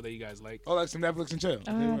specific show that you guys like. Oh, like some Netflix and chill.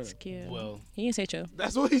 Oh, Okay, that's word. cute. Well, He didn't say chill.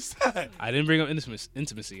 That's what he said. I didn't bring up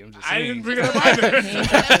intimacy. I'm just saying. I didn't bring it up either. He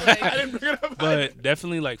ain't I didn't bring it up either. But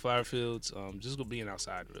definitely like flower fields. Just go being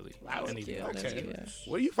outside really. Flower Anything. fields. Okay. That's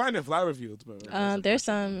cute. What do you find in flower fields, bro? There's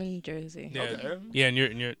some in Jersey. Yeah. Okay. Yeah, and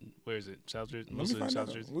you're where is it? South Jersey. Let me Mostly find South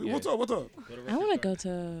out. Jersey. We'll talk. We'll talk. I want to go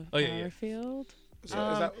to Oh, yeah, yeah. Flowerfield.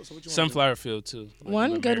 So, is that, so what you Sunflower field too. Like,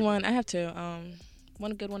 One in good America. one. I have two.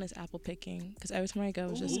 One good one is apple picking because every time I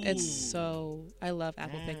go, it's so I love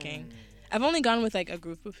apple picking. I've only gone with like a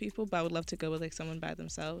group of people, but I would love to go with like someone by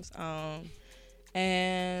themselves.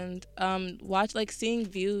 And watch like seeing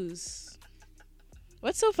views.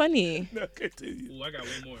 What's so funny? No, continue. Ooh, I got one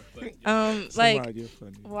more. But Like Somehow you're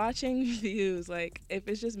funny. watching views. Like if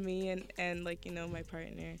it's just me and like my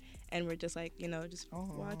partner, and we're just like just Aw.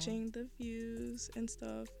 watching the views and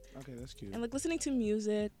stuff, Okay, that's cute. and like listening to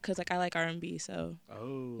music because like I like R&B, so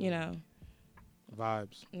Oh.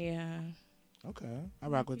 Vibes. yeah. Okay, I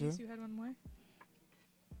rock with Marquise, you. you had one more.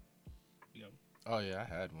 Oh yeah,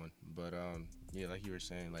 I had one, but yeah, like you were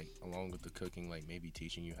saying, like along with the cooking, like maybe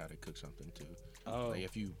teaching you how to cook something too. Oh, Like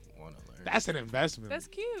if you want to learn. that's an investment. That's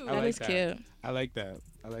cute. I That like is that. cute. I like that.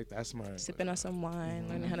 I like that. That's smart. Sipping on some wine,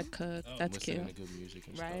 learning how to cook. Oh, That's listening cute. to good music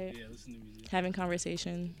and Right? yeah, listen to music. Having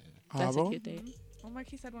conversation. That's a Havo? cute date. Oh,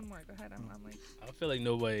 Marquise had one more. Go ahead. I'm like, I feel like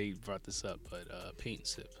nobody brought this up, but paint and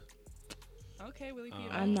sip. okay, Willie P.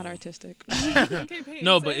 I'm not artistic. Okay, paint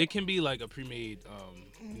No, and but sip. it can be like a pre-made,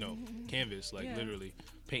 canvas, like Yeah. literally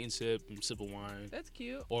paint and sip of wine, That's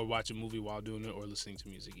cute. or watch a movie while doing it, or listening to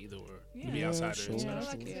music, either or. Yeah. Maybe Yeah, outside sure. or Yeah,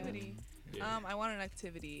 inside. activity. Yeah. I want an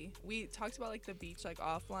activity. We talked about like the beach like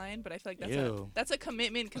offline, but I feel like Ew. that's a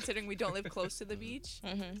commitment considering we don't live close to the beach.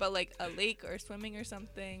 Mhm. But like a lake or swimming or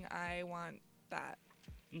something, I want that.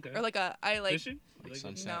 Okay. Or like fishing? Like Like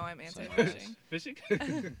sunset. no, I'm sunrise. anti-fishing. Fishing? know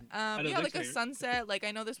Yeah, like a lakes are- sunset. Like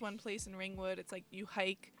I know this one place in Ringwood. It's like you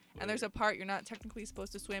hike and there's a part you're not technically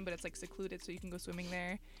supposed to swim, but it's like secluded, so you can go swimming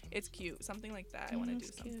there. It's cute. Something like that. I want to do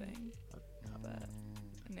that's cute. something. But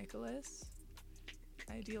Nicholas,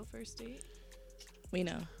 ideal first date. We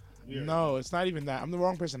know. No, it's not even that. I'm the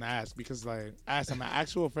wrong person to ask because, like, as on my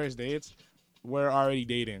actual first dates, we're already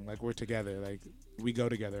dating. Like, we're together. Like, we go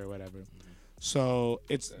together or whatever. So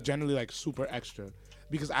it's generally like super extra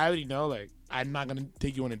because I already know like I'm not gonna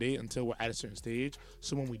take you on a date until we're at a certain stage.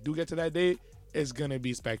 So when we do get to that date, it's gonna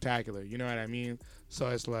be spectacular. You know what I mean? So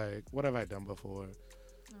it's like, what have I done before?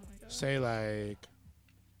 Oh my god. Say like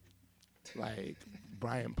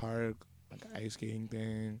Bryant Park, like an ice skating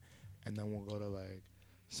thing, and then we'll go to like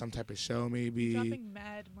some type of show maybe. Dropping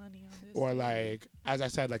mad money on this. Or dude. like, as I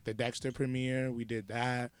said, like the Dexter premiere, we did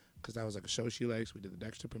that because that was like a show she likes. We did the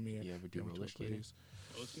Dexter premiere. You ever do Then we roller took skating? place.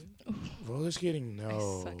 Roller skating, I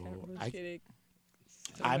no. suck at roller skating.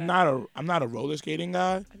 So I'm bad. not a roller skating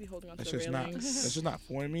guy. I be holding on to That's the just not railings. that's just not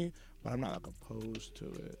for me. But I'm not like opposed to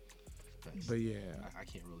it. But yeah, I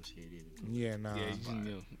can't roller skate either. yeah, nah. Yeah, you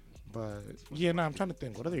know, But yeah, nah. I'm trying to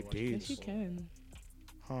think. What other Yes, dates? you can.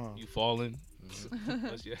 Huh? you falling. Mhm.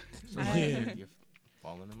 That's- yeah. Yeah. You're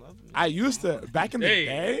falling in love with me. I used to back in the Hey.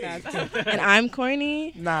 day. And I'm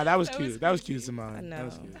corny. Nah, that was That cute. was That was creepy. cute, Simone. That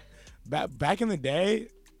was No. cute. Back in the day,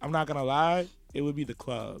 I'm not gonna lie, it would be the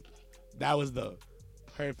club. That was the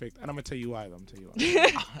perfect. And I'm gonna tell you why. What?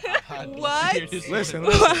 Listen, listen.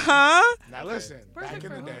 Huh? Now listen. Perfect Back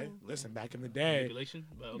in the for day. who? Listen. Back in the day. Manipulation?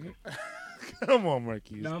 But okay. Come on,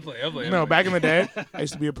 Marquise. No, I'm playing. No, back in the day, I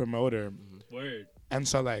used to be a promoter. Word. And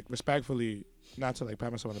so, like, respectfully, not to, like,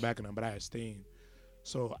 pat myself on the back of them, but I had stain.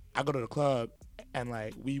 So I go to the club, and,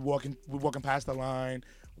 like, we walking past the line.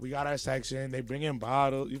 We got our section. They bring in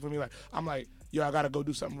bottles. You feel me? Like, I'm like, yo, I got to go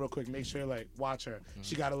do something real quick. Make sure, like, watch her.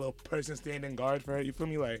 She got a little person standing guard for her. You feel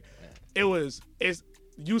me? Like,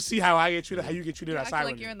 you see how I get treated, how you get treated I outside feel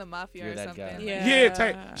like with you're me. in the mafia You're or that something. guy. Yeah,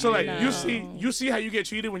 tight. So, like, I you see how you get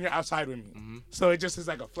treated when you're outside with me. So it just is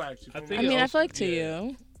like a flex. You feel me? I mean, I also- feel like to yeah.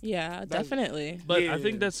 you. Yeah, definitely. But Yeah. I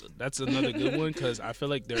think that's another good one because I feel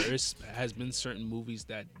like has been certain movies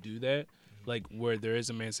that do that, like where there is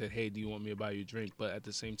a man said, "Hey, do you want me to buy you a drink?" But at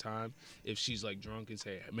the same time, if she's like drunk and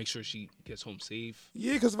say, "Make sure she gets home safe,"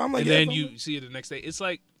 Yeah, because if I'm like, and yeah, then if I'm- you see it the next day, it's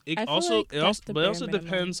like I feel also like that's the but it also bare minimum.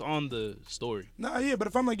 depends on the story. Nah, yeah, but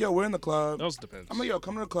if I'm like, yo, we're in the club. It also depends. I'm like, yo,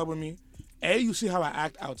 come to the club with me. A, you see how I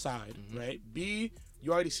act outside, right? B,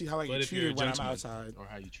 you already see how I But get if you're a treated when I'm gentleman- outside. Or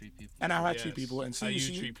how you treat people. And how I Yes. treat people. And how see, you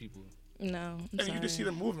see, treat people. No, I'm and sorry. you just see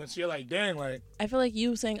the movement. So you're like, dang, like, I feel like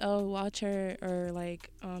you saying, "Oh, watch her," or like,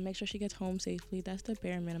 "Make sure she gets home safely." That's the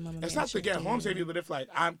bare minimum. a it's man not to should get do. home safety, but if like,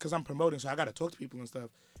 because I'm promoting, so I got to talk to people and stuff.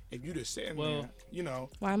 If you just sitting Well, there, you know.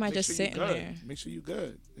 Why am I make just sure you sitting good. there? Make sure you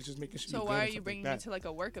good. It's just making sure So you good why are and you stuff bringing like me that. to like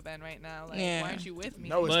a work event right now? Like, Yeah. why aren't you with me?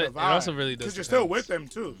 No, it's But the it vibe. also really does Because you're still depends. with them,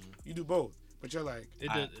 too. You do both. But you're like, It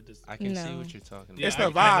does. It does. I can see No. what you're talking about. Yeah, It's the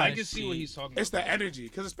I vibe. can see what he's talking it's about. the energy.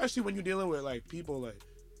 Because especially when you're dealing with, like, people, like,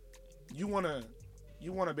 you want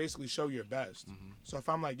to basically show your best. So if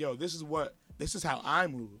I'm like, yo, this is how I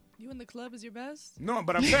move. You in the club is your best? No,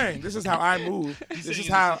 but I'm saying this is how I move. He's This saying is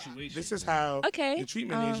in the how situation. this is how Okay. the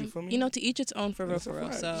treatment is. You feel me? You know, to each its own for real, It's a for real.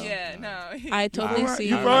 fact. So Yeah, no. I totally You see.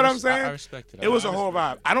 feel what I'm I saying? respect it. It was I a whole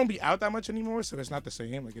respect vibe. I don't be out that much anymore, so it's not the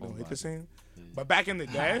same. Like it don't hit the same. But back in the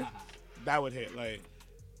day, that would hit. Like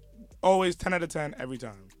always 10 out of 10 every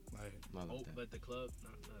time. Like it. I love Oh, that. but the club,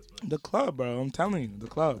 not as much. the club, bro. I'm telling you, the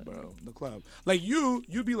club, bro. The club. Like you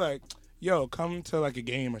be like, yo, come to like a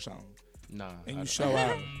game or something, Nah. and I you don't- show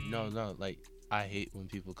out. No. Like I hate when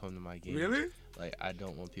people come to my games. Really? Like I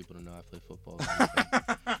don't want people to know I play football. Or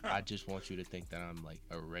anything. I just want you to think that I'm like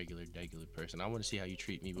a regular person. I want to see how you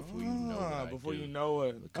treat me before you know what I Before do. you know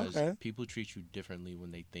it. Because Okay. people treat you differently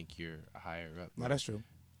when they think you're higher up. No, that's true.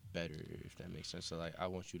 Better, if that makes sense. So like, I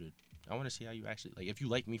want to see how you actually like. If you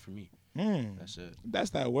like me for me, Hmm. that's it. That's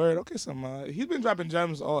that word. Okay, he's been dropping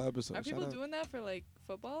gems all episodes. Are Shout people out. doing that for like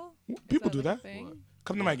football? People Is do like, that. a thing?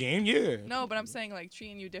 Come to my game, yeah. No, but I'm saying like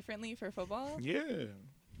treating you differently for football. Yeah.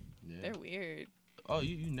 Yeah. They're weird. Oh,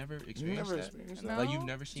 you never You experienced never that? experienced No? that. Like you've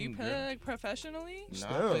never Do you seen play girl- like professionally? Nah,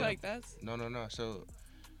 I Still. play- Like that's No. So,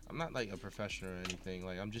 I'm not like a professional or anything.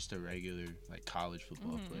 Like I'm just a regular like college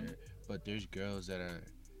football player. But there's girls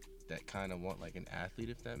that kind of want like an athlete,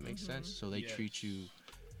 if that makes sense. So they Yes. treat you.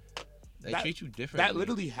 They That- treat you differently. That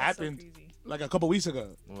literally that's so happened crazy. like a couple weeks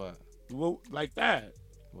ago. What? Well, like that.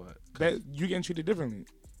 What? That you getting treated differently.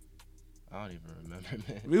 I don't even remember,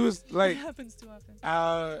 man. We was like It happens too often.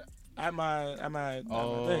 at my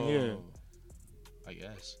Oh, thing, yeah. I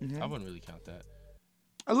guess Mhm. I wouldn't really count that.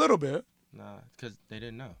 A little bit. Nah, because they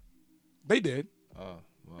didn't know. They did. Oh,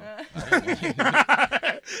 well, I didn't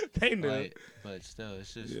know. They knew. Like, but still,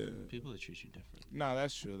 it's just Yeah. people that treat you different. No,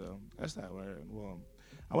 that's true though. That's that word. Well,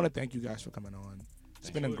 I want to thank you guys for coming on. It's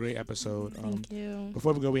been a great episode. Thank you.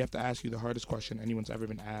 Before we go, we have to ask you the hardest question anyone's ever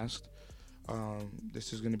been asked.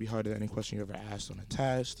 This is going to be harder than any question you ever asked on a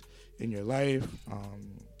test in your life.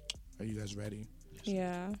 Are you guys ready?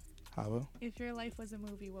 Yeah. Hava? If your life was a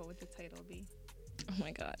movie, what would the title be? Oh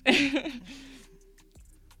my god.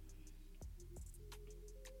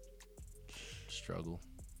 Struggle.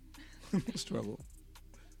 Struggle.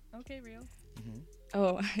 Okay, real.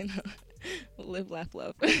 Oh, I know. Live, laugh,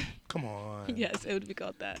 love. Come on. Yes, it would be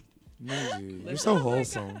called that. Maisie, you're so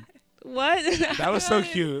wholesome. What? That was so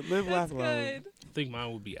Good. cute. Live, laugh, That's love. good. I think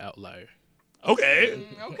mine would be Outlier. Okay.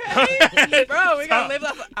 Okay, bro, we gotta live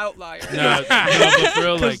like outlier. No, but for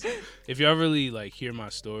real, like, if y'all really like hear my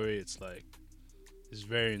story, it's like, it's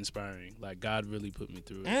very inspiring. Like, God really put me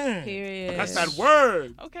through it. Period. That's that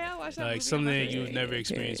word. Okay, I'll watch that. Like movie something on my that birthday. you've never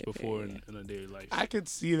experienced Period, before period. in a daily life. I could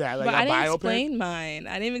see that. Like But I a didn't biopic. explain mine.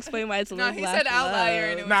 I didn't even explain why it's No, live, he laugh, said outlier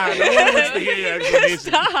and it love. was Nah, no one wants to hear your explanation.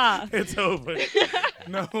 Stop. It's over.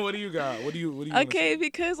 No, what do you got? What do you wanna Okay, say?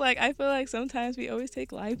 because like I feel like sometimes we always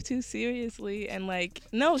take life too seriously, and like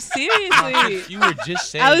no, seriously. You were just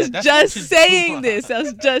saying. I was that. That's just what you saying do. this. I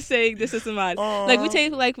was just saying this is mine. Like we Aw.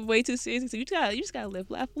 take like way too seriously. So you just gotta live,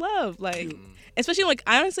 laugh, love. Like, especially like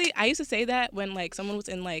honestly, I used to say that when like someone was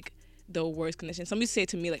in like the worst condition. Somebody used to say it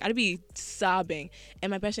to me like I'd be sobbing, and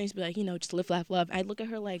my best friend used to be like, just live, laugh, love. I'd look at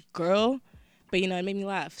her like, girl, but it made me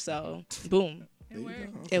laugh. So boom, It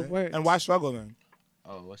worked. it worked. And why struggle then?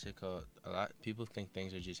 What's it called? A lot people think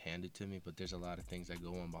things are just handed to me, but there's a lot of things that go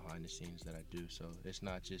on behind the scenes that I do. So it's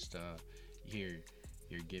not just here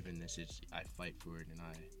you're given this. It's I fight for it and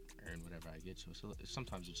I earn whatever I get. So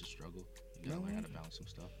sometimes it's a struggle. You gotta learn how to balance some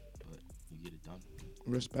stuff, but you get it done.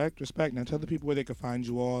 Respect. Now tell the people where they can find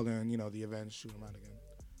you all and the events. Shoot them out again.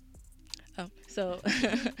 Oh, so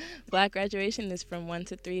Black graduation is from 1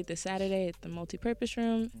 to 3 this Saturday at the multipurpose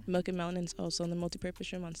room. Milk and Mountain is also in the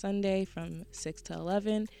multipurpose room on Sunday from 6 to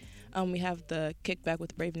 11. We have the kickback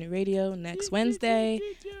with Brave New Radio next Wednesday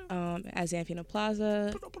at Zamfino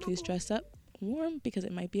Plaza. Please dress up warm because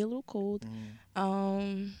it might be a little cold.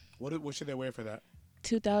 What should they wear for that?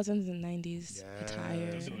 2000s and 90s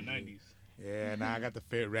attire. Those are the 90s. Yeah, now I got the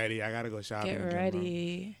fit ready. I gotta go shopping. Get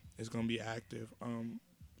ready. It's gonna be active.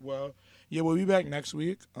 Well, yeah, we'll be back next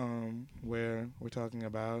week. Where we're talking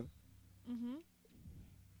about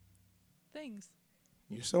things.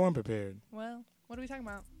 You're so unprepared. Well, what are we talking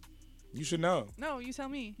about? You should know. No, you tell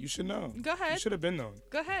me. You should know. Go ahead. You should have been known.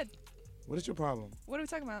 Go ahead. What is your problem? What are we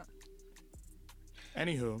talking about?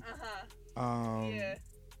 Anywho. Yeah.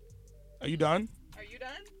 Are you done? Are you done?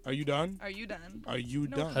 Are you done? Are you done? Are you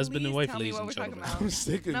No, done? Husband and please wife, tell me ladies what and we're talking gentlemen. about. I'm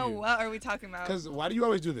sick of No, you. what are we talking about? Because why do you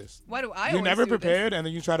always do this? Why do I You're always never do this? prepared, and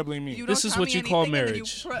then you try to blame me. You This don't is tell what me you call anything, and then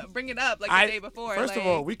marriage. you bring it up like the day before. First of like,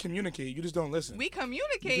 all, we communicate. You just don't listen. we because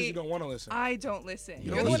communicate. you don't want to listen. I don't listen.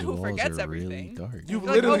 Yo, You're the one these who walls forgets are really everything. dark. You Like,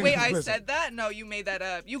 literally oh wait, I listen. said that? No, you made that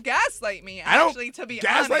up. You gaslight me. I don't. Actually, to be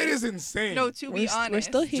Gaslight honest. is insane. No, to be honest. We're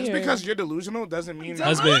still here. Just because you're delusional doesn't mean that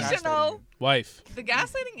Husband. I'm gaslighting Delusional. you. Wife. The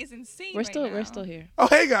gaslighting is insane. We're right still now. here. Oh,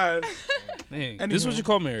 hey guys. Man, Anywho. this is what you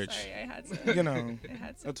call marriage. Sorry, I had to. You know, I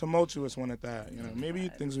had to. a tumultuous one at that. Maybe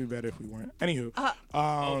things would be better if we weren't. Anywho,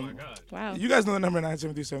 Oh my God. Wow. you guys know the number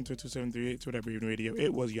 973-722-738 to whatever even radio.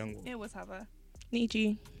 It was Young Wolf. It was Hava.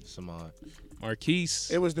 Niji. Samad. Marquise.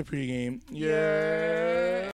 It was the pregame. Yeah.